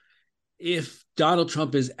viable. If Donald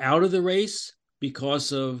Trump is out of the race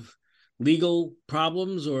because of legal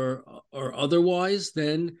problems or otherwise,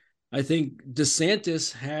 then I think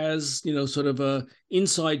DeSantis has, sort of a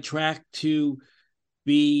inside track to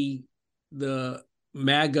be the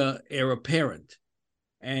MAGA heir apparent.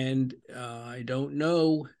 And I don't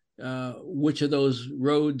know which of those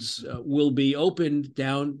roads will be opened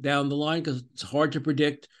down the line, because it's hard to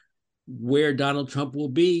predict where Donald Trump will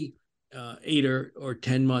be 8 or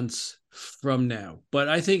 10 months from now. But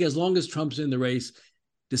I think as long as Trump's in the race,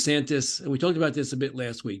 DeSantis, and we talked about this a bit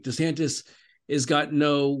last week, DeSantis has got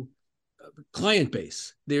no client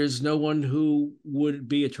base. There's no one who would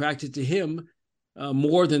be attracted to him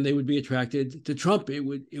more than they would be attracted to Trump, it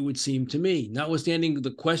would seem to me. Notwithstanding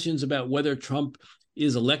the questions about whether Trump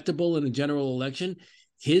is electable in a general election,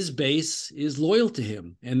 his base is loyal to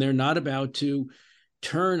him, and they're not about to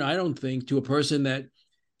turn, I don't think, to a person that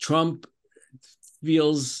Trump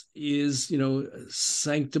feels is,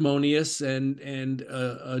 sanctimonious and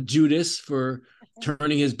a Judas for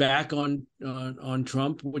turning his back on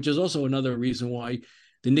Trump, which is also another reason why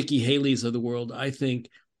the Nikki Haley's of the world, I think,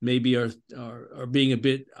 maybe are being a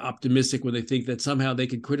bit optimistic when they think that somehow they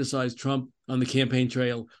can criticize Trump on the campaign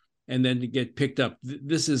trail and then get picked up.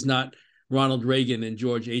 This is not Ronald Reagan and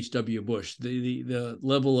George H.W. Bush. The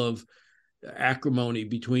level of acrimony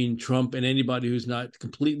between Trump and anybody who's not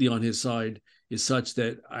completely on his side is such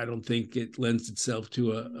that I don't think it lends itself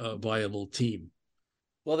to a viable team.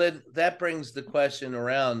 Well, then that brings the question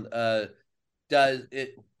around. Does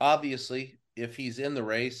it, obviously, if he's in the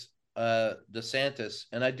race, DeSantis,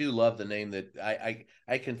 and I do love the name that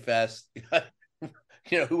I confess,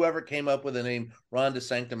 whoever came up with the name Ron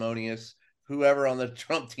DeSanctimonious, whoever on the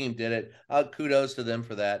Trump team did it, kudos to them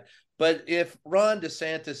for that. But if Ron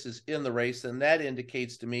DeSantis is in the race, then that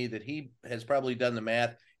indicates to me that he has probably done the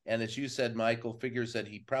math. And as you said, Michael, figures that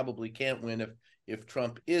he probably can't win if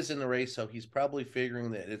Trump is in the race. So he's probably figuring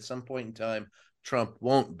that at some point in time, Trump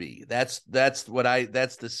won't be. That's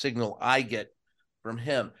the signal I get from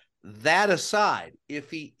him. That aside, if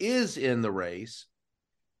he is in the race,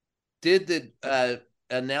 did the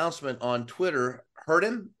announcement on Twitter hurt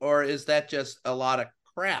him, or is that just a lot of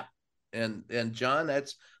crap? And John,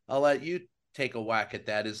 I'll let you take a whack at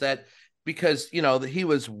that. Is that because, he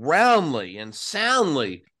was roundly and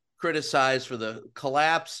soundly criticized for the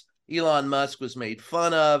collapse? Elon Musk was made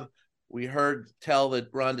fun of. We heard tell that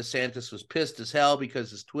Ron DeSantis was pissed as hell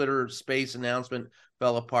because his Twitter space announcement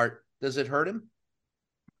fell apart. Does it hurt him?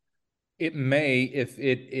 It may, if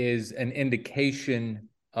it is an indication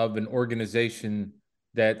of an organization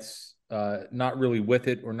that's not really with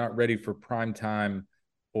it, or not ready for prime time,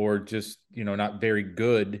 or just, not very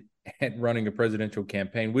good at running a presidential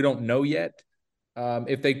campaign. We don't know yet.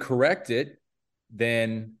 If they correct it,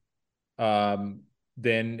 then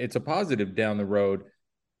it's a positive down the road.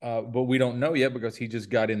 But we don't know yet because he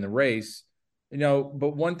just got in the race.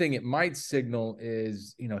 But one thing it might signal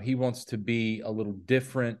is, he wants to be a little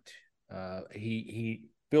different. He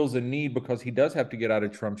feels a need, because he does have to get out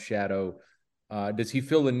of Trump's shadow. Does he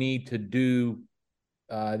feel the need to do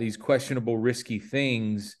these questionable, risky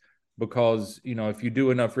things? Because, if you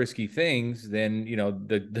do enough risky things, then,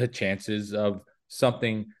 the chances of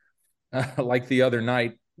something like the other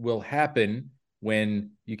night will happen, when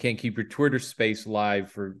you can't keep your Twitter space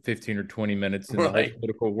live for 15 or 20 minutes and the whole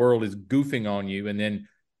political world is goofing on you. And then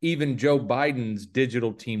even Joe Biden's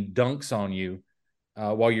digital team dunks on you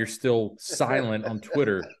while you're still silent on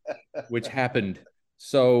Twitter, which happened.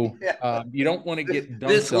 So you don't want to get dunked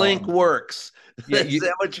This link on. works. Yeah, Is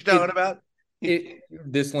that what you're talking about?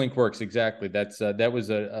 This link works, exactly. That was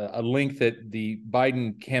a link that the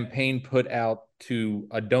Biden campaign put out to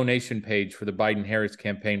a donation page for the Biden-Harris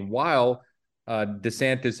campaign, while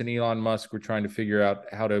DeSantis and Elon Musk were trying to figure out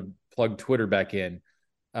how to plug Twitter back in.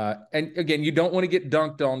 And again, you don't want to get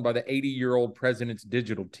dunked on by the 80-year-old president's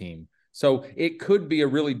digital team. So it could be a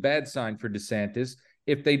really bad sign for DeSantis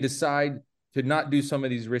if they decide to not do some of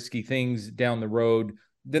these risky things down the road.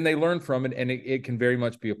 Then they learn from it, and it can very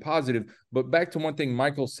much be a positive. But back to one thing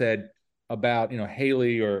Michael said about,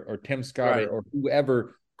 Haley or Tim Scott, Right, or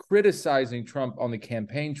whoever criticizing Trump on the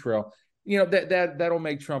campaign trail, that'll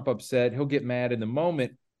make Trump upset. He'll get mad in the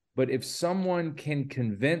moment. But if someone can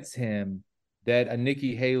convince him that a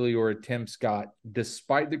Nikki Haley or a Tim Scott,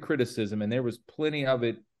 despite the criticism, and there was plenty of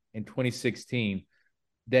it in 2016,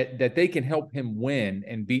 that they can help him win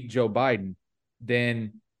and beat Joe Biden,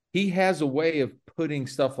 then he has a way of putting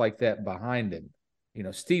stuff like that behind him.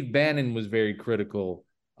 Steve Bannon was very critical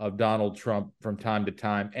of Donald Trump from time to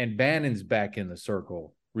time, and Bannon's back in the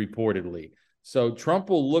circle, reportedly. So Trump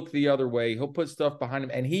will look the other way. He'll put stuff behind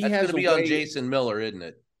him, and That's going to be on Jason Miller, isn't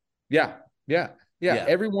it? Yeah.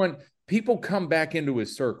 People come back into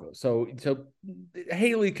his circle. So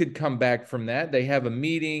Haley could come back from that. They have a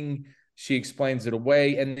meeting. She explains it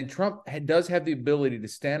away. And then Trump does have the ability to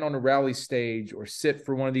stand on a rally stage or sit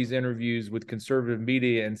for one of these interviews with conservative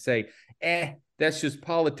media and say, that's just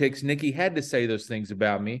politics. Nikki had to say those things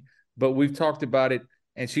about me, but we've talked about it,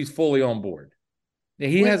 and she's fully on board. But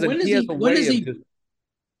when has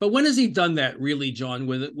he done that, really, John?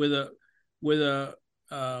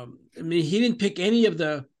 He didn't pick any of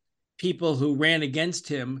the people who ran against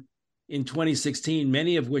him in 2016,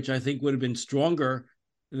 many of which I think would have been stronger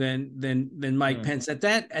than Mike Pence at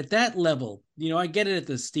that level. I get it at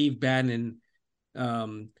the Steve Bannon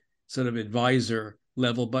sort of advisor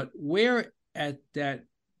level, but where at that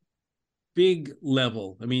big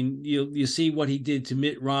level? I mean, you see what he did to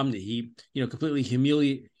Mitt Romney. He completely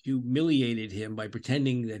humiliated him by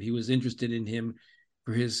pretending that he was interested in him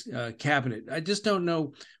for his cabinet. I just don't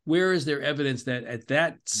know, where is there evidence that at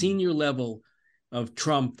that senior level of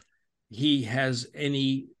Trump he has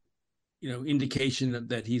any indication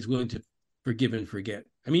that he's willing to forgive and forget.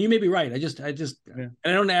 I mean, you may be right. And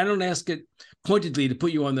I don't ask it pointedly to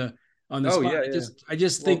put you on the spot. Yeah, I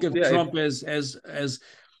just think of Trump as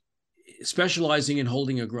specializing in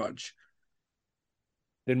holding a grudge.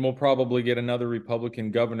 Then we'll probably get another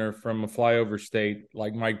Republican governor from a flyover state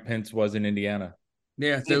like Mike Pence was in Indiana.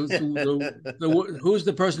 Yeah. So who's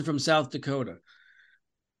the person from South Dakota?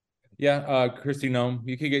 Yeah, Kristi Noem.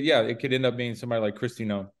 You could get, it could end up being somebody like Kristi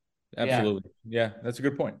Noem. Absolutely. Yeah, that's a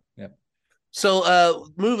good point. Yeah. So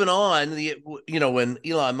moving on, when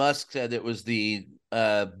Elon Musk said it was the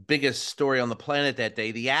biggest story on the planet that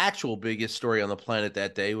day, the actual biggest story on the planet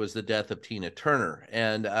that day was the death of Tina Turner.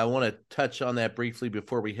 And I want to touch on that briefly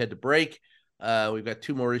before we head to break. We've got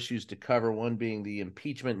two more issues to cover, one being the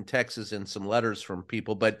impeachment in Texas and some letters from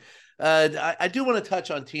people. But I do want to touch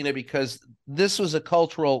on Tina because this was a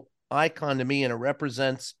cultural icon to me, and it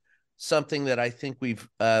represents something that I think we've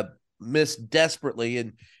missed desperately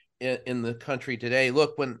in the country today.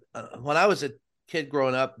 Look, when I was a kid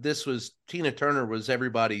growing up, Tina Turner was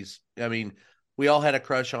everybody's. I mean, we all had a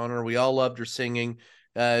crush on her. We all loved her singing.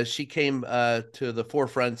 She came to the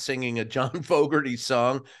forefront singing a John Fogerty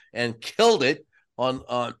song and killed it on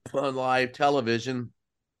live television.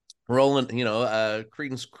 Rolling,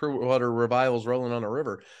 Creedence Clearwater Revival's "Rolling on a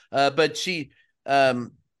River." But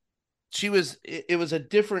it was a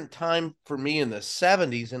different time for me in the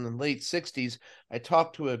 70s and the late 60s. I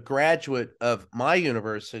talked to a graduate of my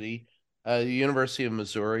university University of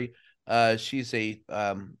Missouri. She's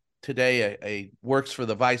today a works for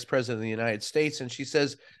the vice president of the United States, and she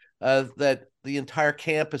says that the entire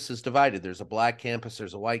campus is divided. There's a black campus,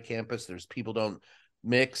 there's a white campus, there's people don't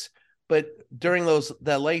mix. But during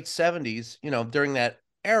the late 70s, during that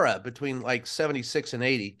era between like 76 and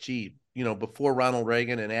 80, before Ronald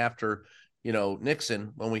Reagan and after,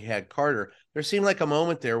 Nixon, when we had Carter, there seemed like a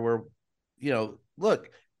moment there where, look,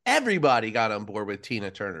 everybody got on board with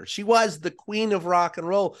Tina Turner. She was the queen of rock and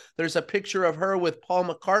roll. There's a picture of her with Paul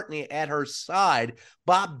McCartney at her side,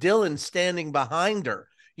 Bob Dylan standing behind her.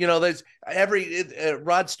 There's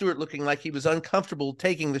Rod Stewart looking like he was uncomfortable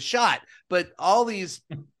taking the shot, but all these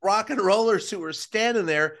rock and rollers who were standing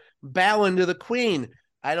there bowing to the queen.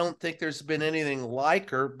 I don't think there's been anything like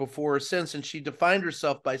her before or since, and she defined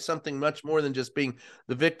herself by something much more than just being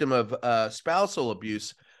the victim of spousal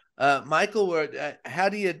abuse. Michael, how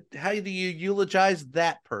do you eulogize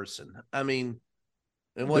that person? I mean,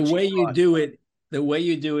 the way you do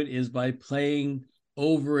it is by playing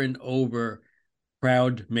over and over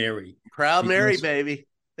Proud Mary. Proud Mary, baby.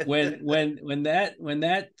 when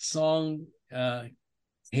that song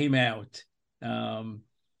came out,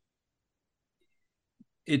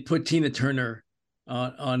 it put Tina Turner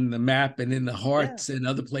on the map and in the hearts and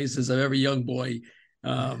other places of every young boy.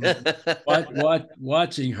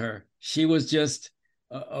 Watching her, she was just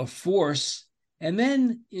a force. And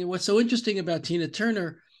then what's so interesting about Tina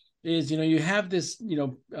Turner is you have this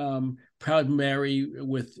Proud Mary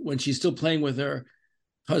when she's still playing with her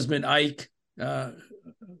husband Ike,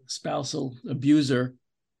 spousal abuser,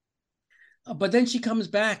 but then she comes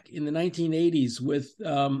back in the 1980s with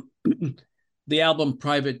the album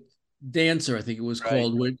Private Dancer, I think it was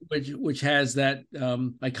called, which has that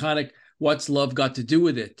iconic "What's Love Got to Do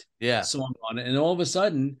with It" song on it. And all of a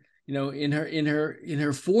sudden, in her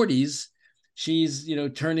 40s, she's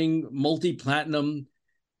turning multi-platinum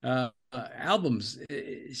albums.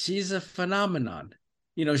 She's a phenomenon.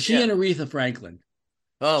 She and Aretha Franklin.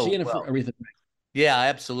 Aretha Franklin. Yeah,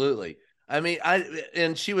 absolutely. I mean,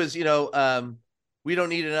 and she was, We Don't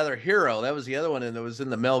Need Another Hero. That was the other one, and it was in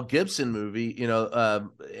the Mel Gibson movie,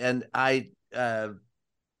 and I on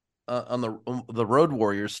the Road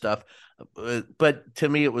Warriors stuff. But to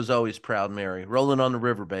me, it was always Proud Mary, Rolling on the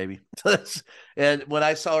River, baby. And when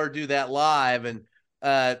I saw her do that live, and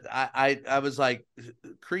I was like,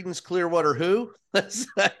 Creedence Clearwater who?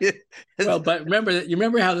 Well, but you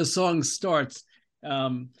remember how the song starts.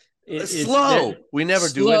 It's slow. We never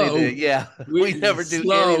do anything. Yeah, we never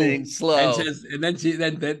do anything slow. And then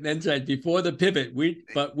said before the pivot, we're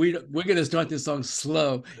going to start this song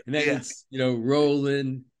slow, and then it's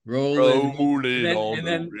rolling on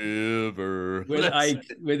the river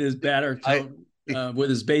with his baritone, with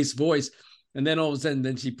his bass voice, and then all of a sudden,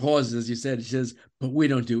 then she pauses, as you said, she says, "But we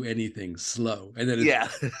don't do anything slow," and then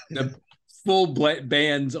the full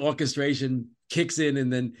band's orchestration kicks in,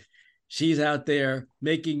 and then she's out there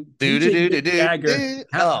teaching Mick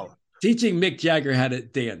Jagger how to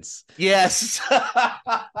dance. Yes.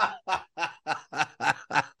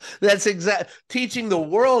 That's teaching the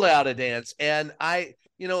world how to dance. And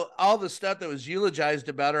all the stuff that was eulogized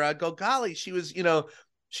about her, I'd go, golly, she was a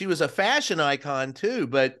fashion icon too.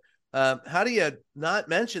 But how do you not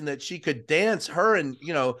mention that she could dance? Her and,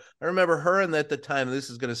 I remember her, and at the time, this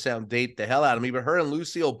is going to date the hell out of me, but her and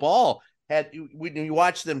Lucille Ball when you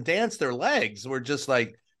watch them dance, their legs were just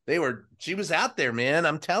like she was out there, man.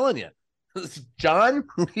 I'm telling you. John,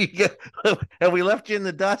 have we left you in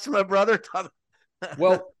the dust, my brother?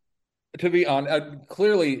 Well, to be honest,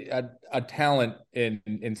 clearly a talent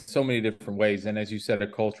in so many different ways, and as you said, a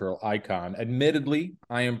cultural icon. Admittedly,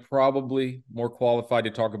 I am probably more qualified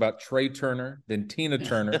to talk about Trey Turner than Tina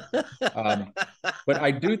Turner, but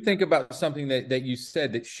I do think about something that you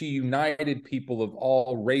said, that she united people of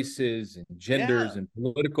all races and genders and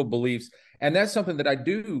political beliefs, and that's something that I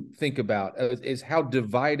do think about is how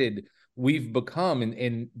divided we've become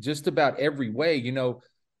in just about every way.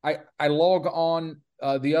 I log on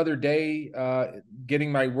the other day,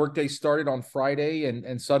 getting my workday started on Friday,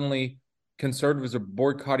 and suddenly conservatives are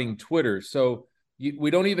boycotting Twitter. So we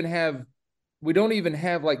don't even have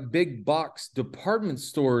like big box department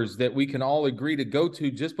stores that we can all agree to go to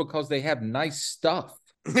just because they have nice stuff.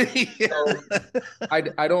 So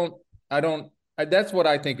I don't. That's what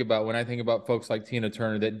I think about when I think about folks like Tina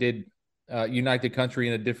Turner that did unite the country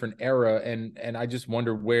in a different era, and I just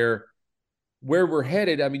wonder where we're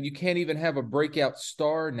headed. I mean, you can't even have a breakout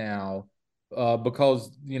star now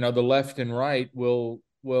because the left and right will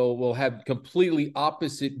have completely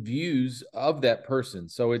opposite views of that person.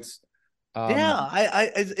 So it's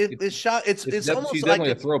it's almost she's like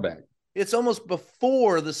definitely a throwback. it's almost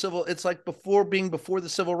before the civil. It's like before the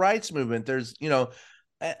civil rights movement. There's,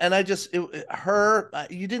 and I just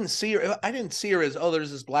you didn't see her. I didn't see her as, oh,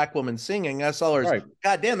 there's this black woman singing. I saw her as,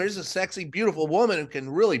 God damn, there's a sexy, beautiful woman who can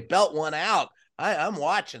really belt one out. I'm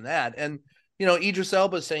watching that. And Idris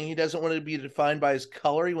Elba is saying he doesn't want to be defined by his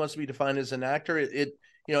color. He wants to be defined as an actor.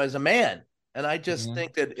 As a man. And I just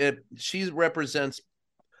think that she represents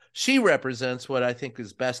what I think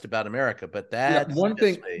is best about America. But that's one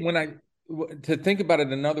thing. To think about it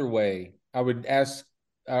another way, I would ask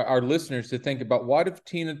our listeners to think about, what if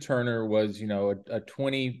Tina Turner was, a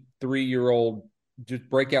 23-year-old just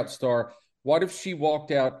breakout star? What if she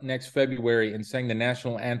walked out next February and sang the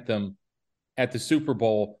national anthem at the Super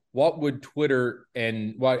Bowl? What would Twitter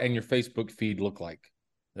and your Facebook feed look like?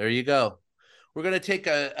 There you go. We're going to take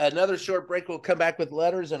another short break. We'll come back with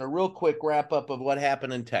letters and a real quick wrap up of what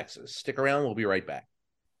happened in Texas. Stick around. We'll be right back.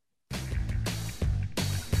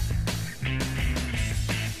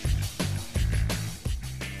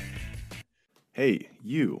 Hey,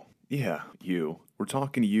 you. Yeah, you. We're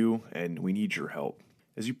talking to you, and we need your help.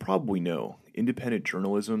 As you probably know, independent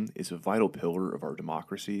journalism is a vital pillar of our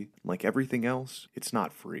democracy. Like everything else, it's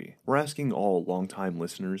not free. We're asking all longtime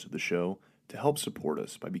listeners of the show to help support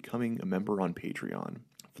us by becoming a member on Patreon.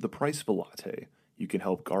 For the price of a latte, you can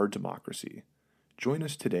help guard democracy. Join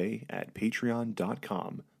us today at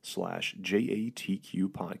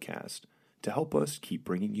patreon.com/JATQ podcast to help us keep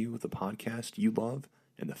bringing you the podcast you love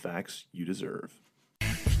and the facts you deserve.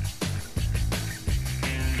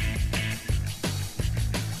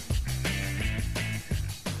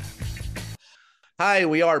 Hi,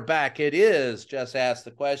 we are back. It is Just Ask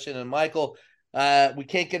the Question. And Michael, we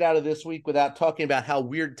can't get out of this week without talking about how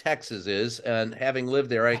weird Texas is. And having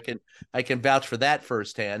lived there, I can vouch for that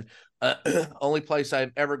firsthand. Only place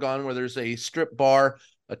I've ever gone where there's a strip bar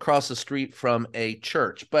across the street from a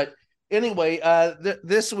church. But anyway,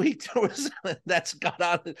 this week that's got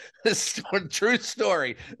on this true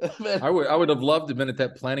story. I would have loved to have been at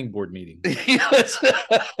that planning board meeting.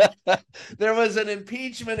 There was an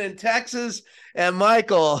impeachment in Texas, and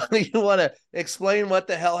Michael, you want to explain what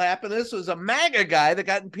the hell happened? This was a MAGA guy that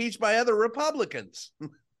got impeached by other Republicans.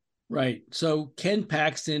 Right. So Ken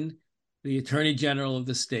Paxton, the Attorney General of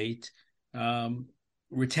the state,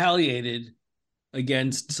 retaliated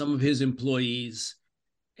against some of his employees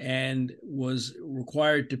and was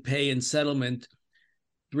required to pay in settlement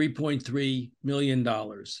 $3.3 million.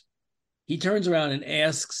 He turns around and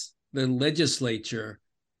asks the legislature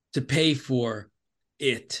to pay for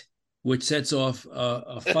it, which sets off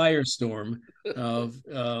a firestorm of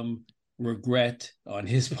regret on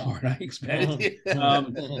his part, I expect.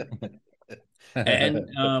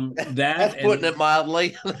 That's putting it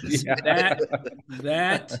mildly.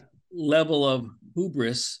 that level of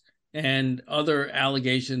hubris and other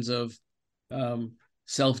allegations of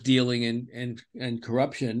self-dealing and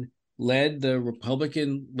corruption led the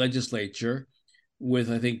Republican legislature,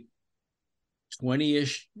 with I think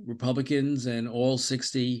 20-ish Republicans and all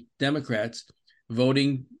 60 Democrats,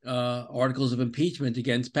 voting articles of impeachment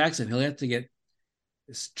against Paxton. He'll have to get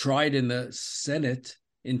tried in the Senate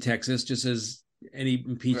in Texas, just as any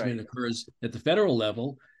impeachment occurs at the federal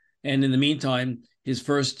level. And in the meantime, his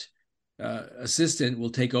first assistant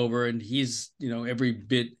will take over, and he's every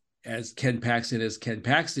bit as Ken Paxton is.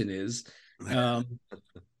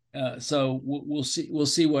 So we'll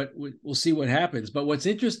see what happens. But what's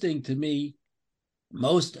interesting to me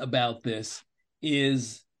most about this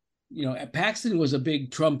is, Paxton was a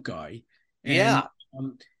big Trump guy. And,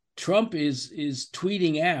 Trump is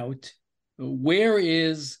tweeting out, where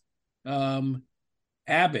is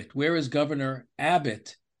Abbott? Where is Governor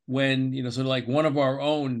Abbott? When, sort of like one of our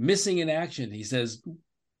own, missing in action. He says,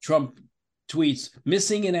 Trump tweets,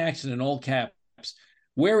 missing in action in all caps.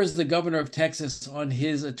 Where is the governor of Texas on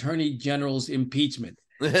his attorney general's impeachment?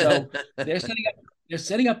 So they're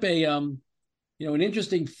setting up a an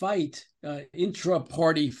interesting fight,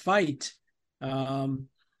 intra-party fight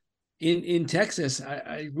in Texas.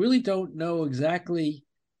 I really don't know exactly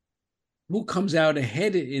who comes out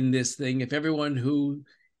ahead in this thing, if everyone who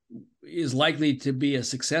is likely to be a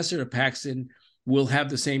successor to Paxton will have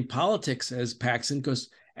the same politics as Paxton, because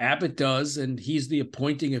Abbott does, and he's the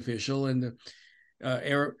appointing official, and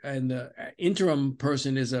the interim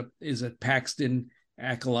person is a Paxton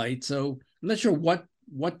acolyte. So I'm not sure what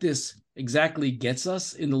this exactly gets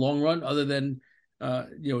us in the long run, other than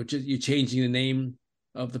you're changing the name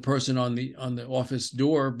of the person on the office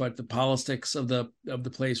door, but the politics of the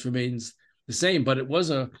place remains the same. But it was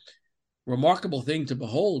a remarkable thing to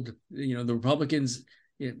behold, the Republicans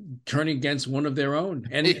turning against one of their own,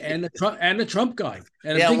 and a Trump guy,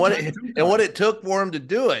 and what it took for him to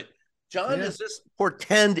do it. John, does this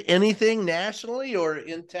portend anything nationally or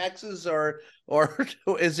in Texas, or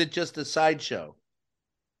is it just a sideshow?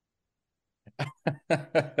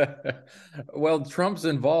 Well, Trump's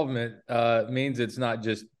involvement means it's not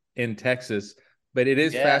just in Texas, but it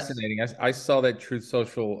is fascinating. I saw that Truth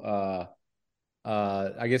Social,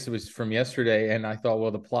 I guess it was from yesterday, and I thought,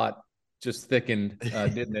 well, the plot just thickened,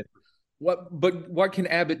 didn't it? But what can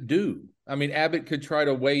Abbott do? I mean, Abbott could try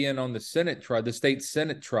to weigh in on the Senate trial, the state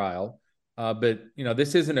Senate trial, but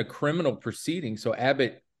this isn't a criminal proceeding, so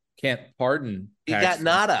Abbott can't pardon. He got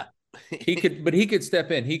nada. He could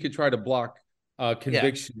step in. He could try to block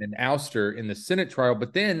conviction and ouster in the Senate trial,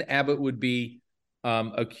 but then Abbott would be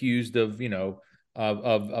accused of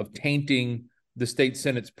tainting the state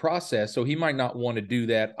Senate's process. So he might not want to do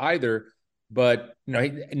that either. But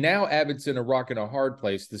now Abbott's in a rock and a hard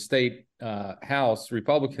place. The state House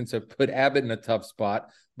Republicans have put Abbott in a tough spot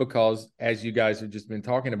because, as you guys have just been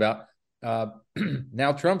talking about,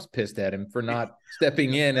 now Trump's pissed at him for not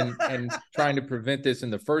stepping in and trying to prevent this in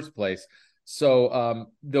the first place. So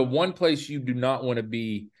the one place you do not want to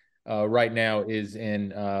be right now is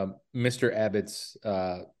in Mr. Abbott's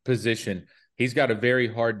position. He's got a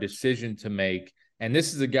very hard decision to make. And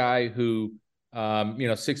this is a guy who,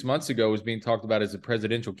 6 months ago was being talked about as a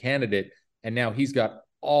presidential candidate. And now he's got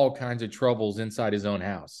all kinds of troubles inside his own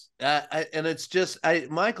house. And it's just,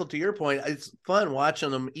 Michael, to your point, it's fun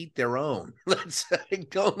watching them eat their own. I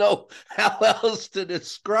don't know how else to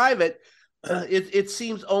describe it. It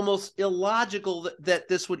seems almost illogical that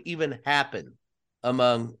this would even happen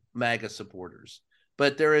among MAGA supporters.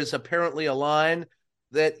 But there is apparently a line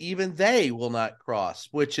that even they will not cross,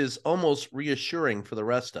 which is almost reassuring for the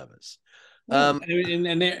rest of us. And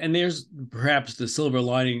there's perhaps the silver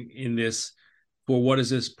lining in this for what does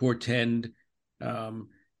this portend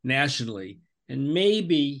nationally. And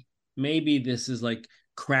maybe this is like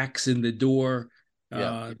cracks in the door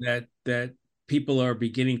that people are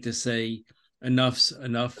beginning to say enough's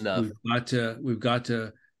enough. We've got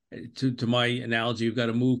to my analogy, we've got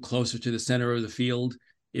to move closer to the center of the field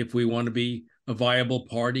if we want to be a viable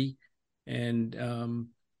party. And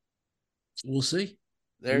we'll see.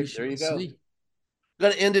 There you go. I'm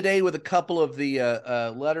going to end today with a couple of the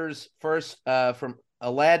letters. First, from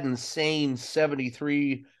Aladdin Sane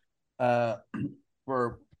 73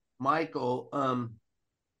 for Michael.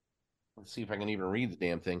 Let's see if I can even read the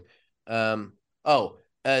damn thing. And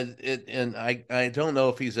I don't know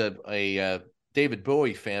if he's a David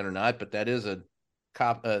Bowie fan or not, but that is a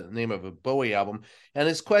name of a Bowie album. And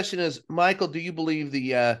his question is, Michael, do you believe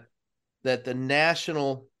that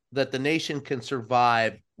the nation can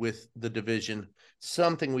survive with the division?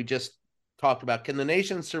 Something we just talked about. Can the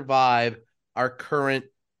nation survive our current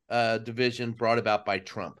division brought about by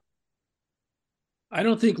Trump? I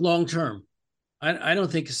don't think long term. I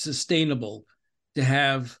don't think it's sustainable to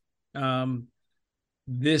have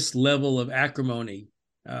this level of acrimony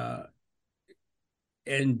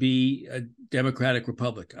and be a democratic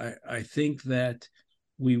republic. I think that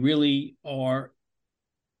we really are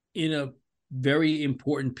in a very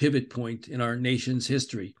important pivot point in our nation's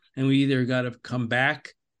history. And we either got to come back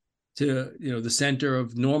to the center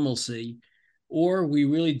of normalcy, or we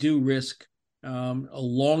really do risk a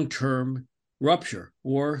long-term rupture,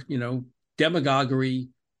 or demagoguery.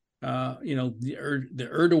 The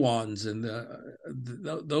Erdogans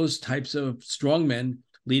and those types of strongmen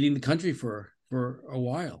leading the country for a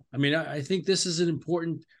while. I mean, I think this is an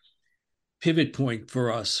important pivot point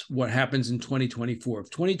for us. What happens in 2024? If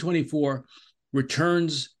 2024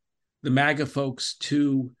 returns the MAGA folks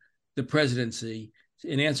to the presidency,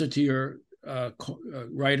 in answer to your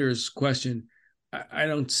writer's question, I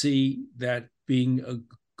don't see that being a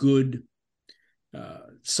good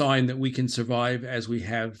sign that we can survive as we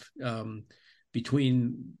have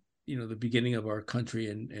between the beginning of our country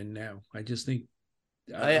and now. I just think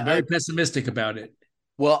I'm very pessimistic about it.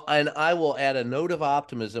 Well, and I will add a note of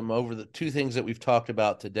optimism over the two things that we've talked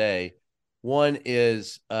about today. One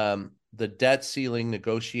is the debt ceiling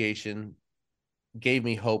negotiation gave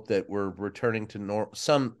me hope that we're returning to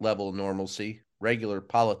some level of normalcy, regular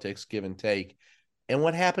politics, give and take. And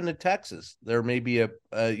what happened to Texas? There may be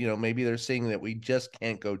maybe they're seeing that we just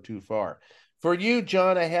can't go too far. For you,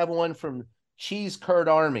 John, I have one from Cheese Curd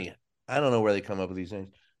Army. I don't know where they come up with these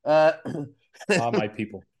names. My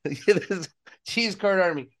people. Cheese Curd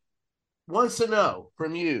Army wants to know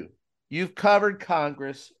from you. You've covered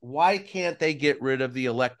Congress. Why can't they get rid of the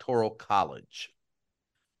Electoral College?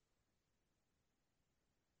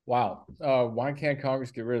 Wow. Why can't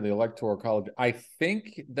Congress get rid of the Electoral College? I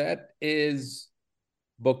think that is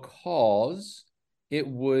because it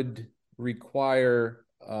would require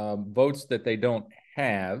votes that they don't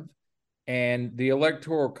have. and the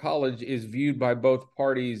Electoral College is viewed by both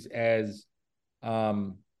parties as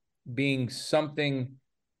being something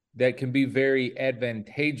that can be very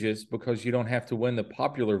advantageous because you don't have to win the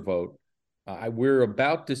popular vote. We're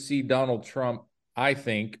about to see Donald Trump, I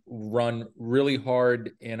think, run really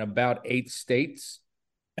hard in about 8 states.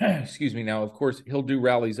 Excuse me. Now, of course, he'll do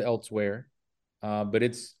rallies elsewhere, but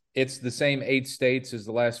it's the same 8 states as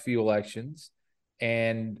the last few elections,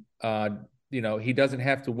 and he doesn't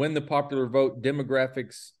have to win the popular vote.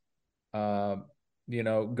 Demographics,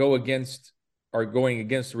 go against are going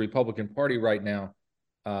against the Republican Party right now,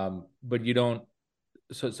 but you don't.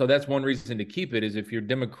 So that's one reason to keep it, is if you're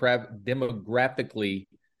demographically,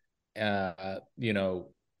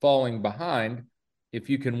 falling behind. If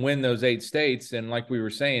you can win those 8 states, and like we were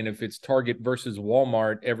saying, if it's Target versus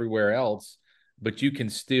Walmart everywhere else, but you can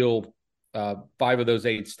steal 5 of those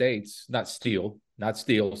 8 states, not steal,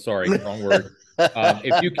 sorry, wrong word.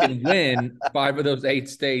 If you can win 5 of those 8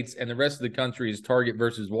 states and the rest of the country is Target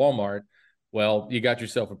versus Walmart, well, you got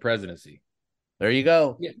yourself a presidency. There you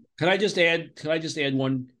go. Yeah. Can I just add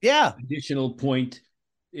one additional point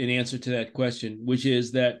in answer to that question, which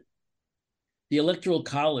is that the Electoral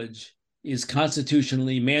College is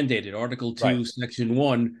constitutionally mandated, Article 2, right. Section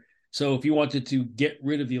 1. So if you wanted to get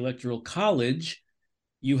rid of the Electoral College,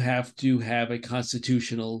 you have to have a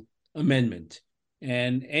constitutional amendment.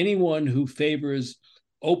 And anyone who favors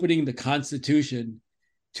opening the Constitution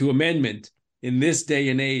to amendment in this day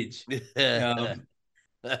and age, to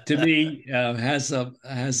me, has some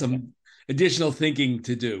additional thinking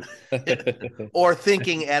to do. Or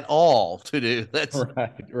thinking at all to do. That's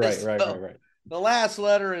right. The last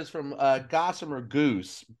letter is from Gossamer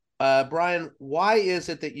Goose. Brian, why is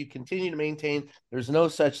it that you continue to maintain there's no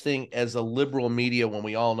such thing as a liberal media when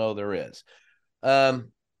we all know there is? I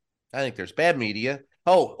think there's bad media.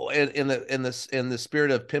 Oh, in the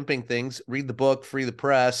spirit of pimping things, read the book, Free the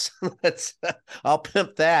Press. I'll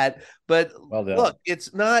pimp that. But look,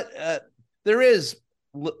 it's not.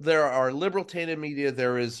 There are liberal tainted media.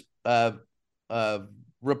 There is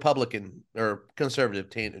Republican or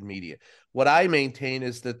conservative tainted media. What I maintain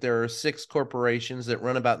is that there are 6 corporations that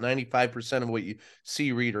run about 95% of what you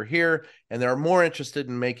see, read, or hear, and they're more interested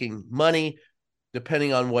in making money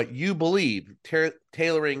depending on what you believe.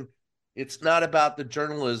 Tailoring, it's not about the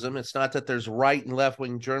journalism. It's not that there's right and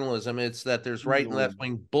left-wing journalism. It's that there's right and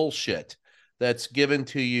left-wing bullshit that's given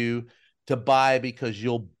to you to buy because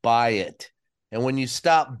you'll buy it. And when you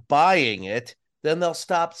stop buying it, then they'll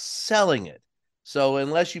stop selling it. So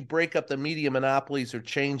unless you break up the media monopolies or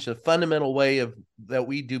change the fundamental way that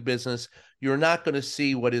we do business, you're not going to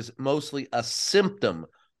see what is mostly a symptom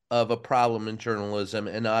of a problem in journalism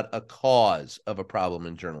and not a cause of a problem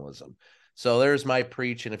in journalism. So there's my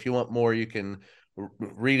preach. And if you want more, you can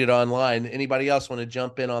read it online. Anybody else want to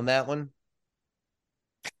jump in on that one?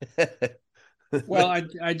 Well,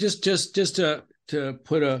 I just to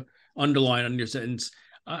put a underline on your sentence,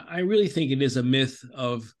 I really think it is a myth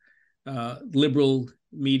of liberal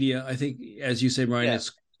media. I think, as you say, Brian,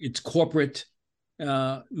 it's corporate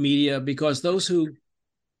media, because those who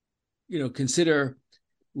consider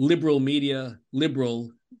liberal media liberal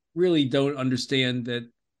really don't understand that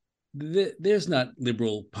there's not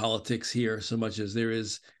liberal politics here so much as there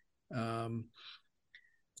is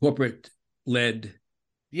corporate led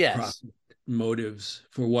motives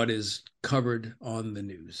for what is covered on the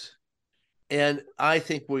news. And I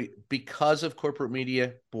think because of corporate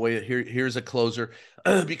media, boy, here's a closer.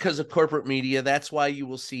 Because of corporate media, that's why you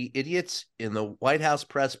will see idiots in the White House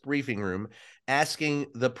press briefing room asking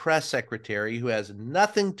the press secretary, who has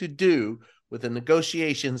nothing to do with the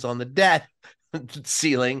negotiations on the debt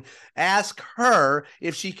ceiling, ask her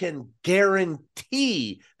if she can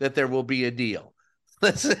guarantee that there will be a deal.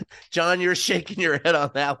 Listen, John, you're shaking your head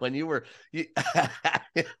on that one. I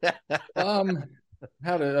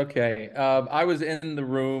was in the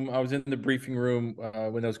room. I was in the briefing room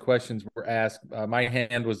when those questions were asked. My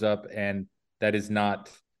hand was up, and that is not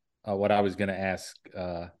what I was going to ask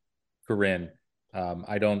Corinne.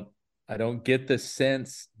 I don't get the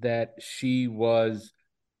sense that she was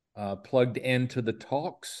plugged into the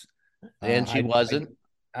talks, and she wasn't.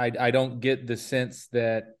 I don't get the sense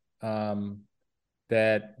that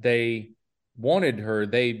that they wanted her,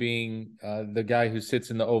 they being the guy who sits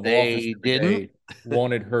in the Oval Office, they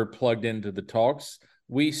wanted her plugged into the talks.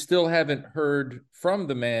 We still haven't heard from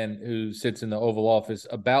the man who sits in the Oval Office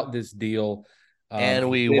about this deal. And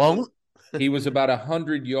we won't. He was about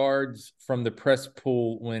 100 yards from the press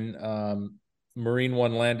pool when Marine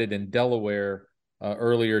One landed in Delaware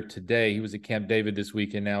earlier today. He was at Camp David this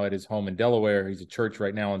weekend, now at his home in Delaware. He's at church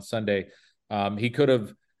right now on Sunday. He could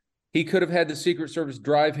have He could have had the Secret Service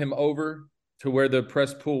drive him over to where the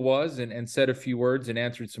press pool was and said a few words and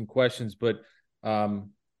answered some questions. But,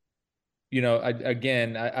 you know,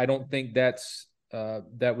 I don't think that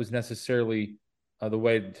was necessarily the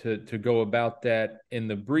way to go about that in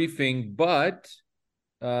the briefing. But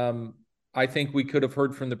I think we could have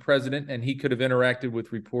heard from the president, and he could have interacted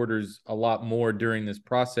with reporters a lot more during this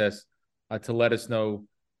process to let us know,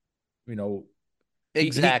 you know,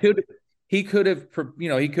 exactly. He could have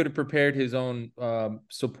prepared his own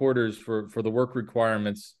supporters for the work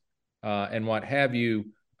requirements and what have you.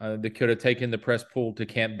 That could have taken the press pool to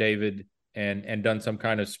Camp David and done some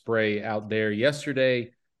kind of spray out there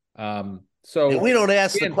yesterday. So and we don't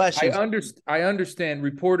ask again, the questions. I understand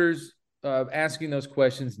reporters asking those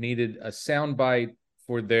questions needed a soundbite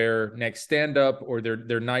for their next stand-up or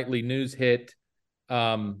their nightly news hit,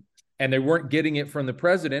 and they weren't getting it from the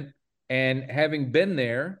president. And having been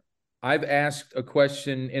there, I've asked a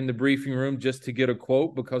question in the briefing room just to get a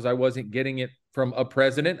quote because I wasn't getting it from a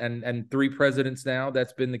president, and 3 presidents now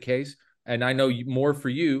that's been the case. And I know more for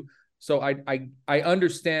you. So I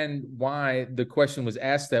understand why the question was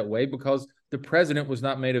asked that way, because the president was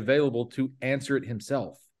not made available to answer it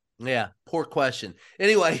himself. Yeah, poor question.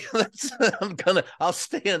 Anyway, I'll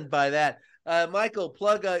stand by that. Michael,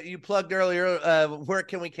 you plugged earlier. Where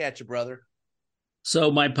can we catch you, brother?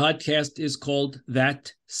 So my podcast is called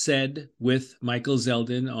That Said with Michael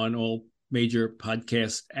Zeldin on all major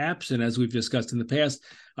podcast apps. And as we've discussed in the past,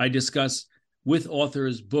 I discuss with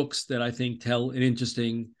authors books that I think tell an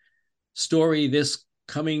interesting story. This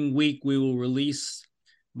coming week, we will release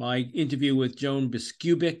my interview with Joan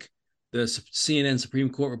Biskupic, the CNN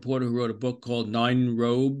Supreme Court reporter who wrote a book called 9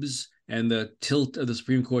 Robes and the Tilt of the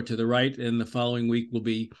Supreme Court to the Right. And the following week will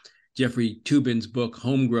be Jeffrey Toobin's book,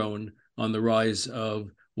 Homegrown, on the rise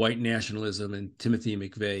of white nationalism and Timothy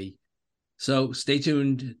McVeigh. So stay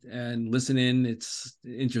tuned and listen in. It's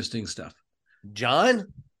interesting stuff.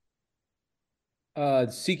 John?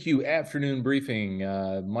 CQ afternoon briefing,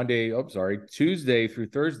 Tuesday through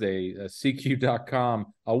Thursday, CQ.com,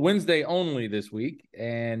 Wednesday only this week,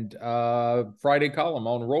 and Friday column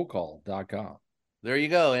on rollcall.com. There you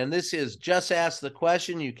go. And this is Just Ask the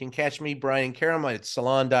Question. You can catch me, Brian Karam, at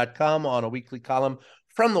salon.com on a weekly column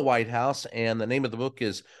from the White House. And the name of the book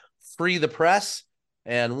is Free the Press.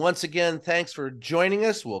 And once again, thanks for joining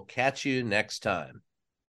us. We'll catch you next time.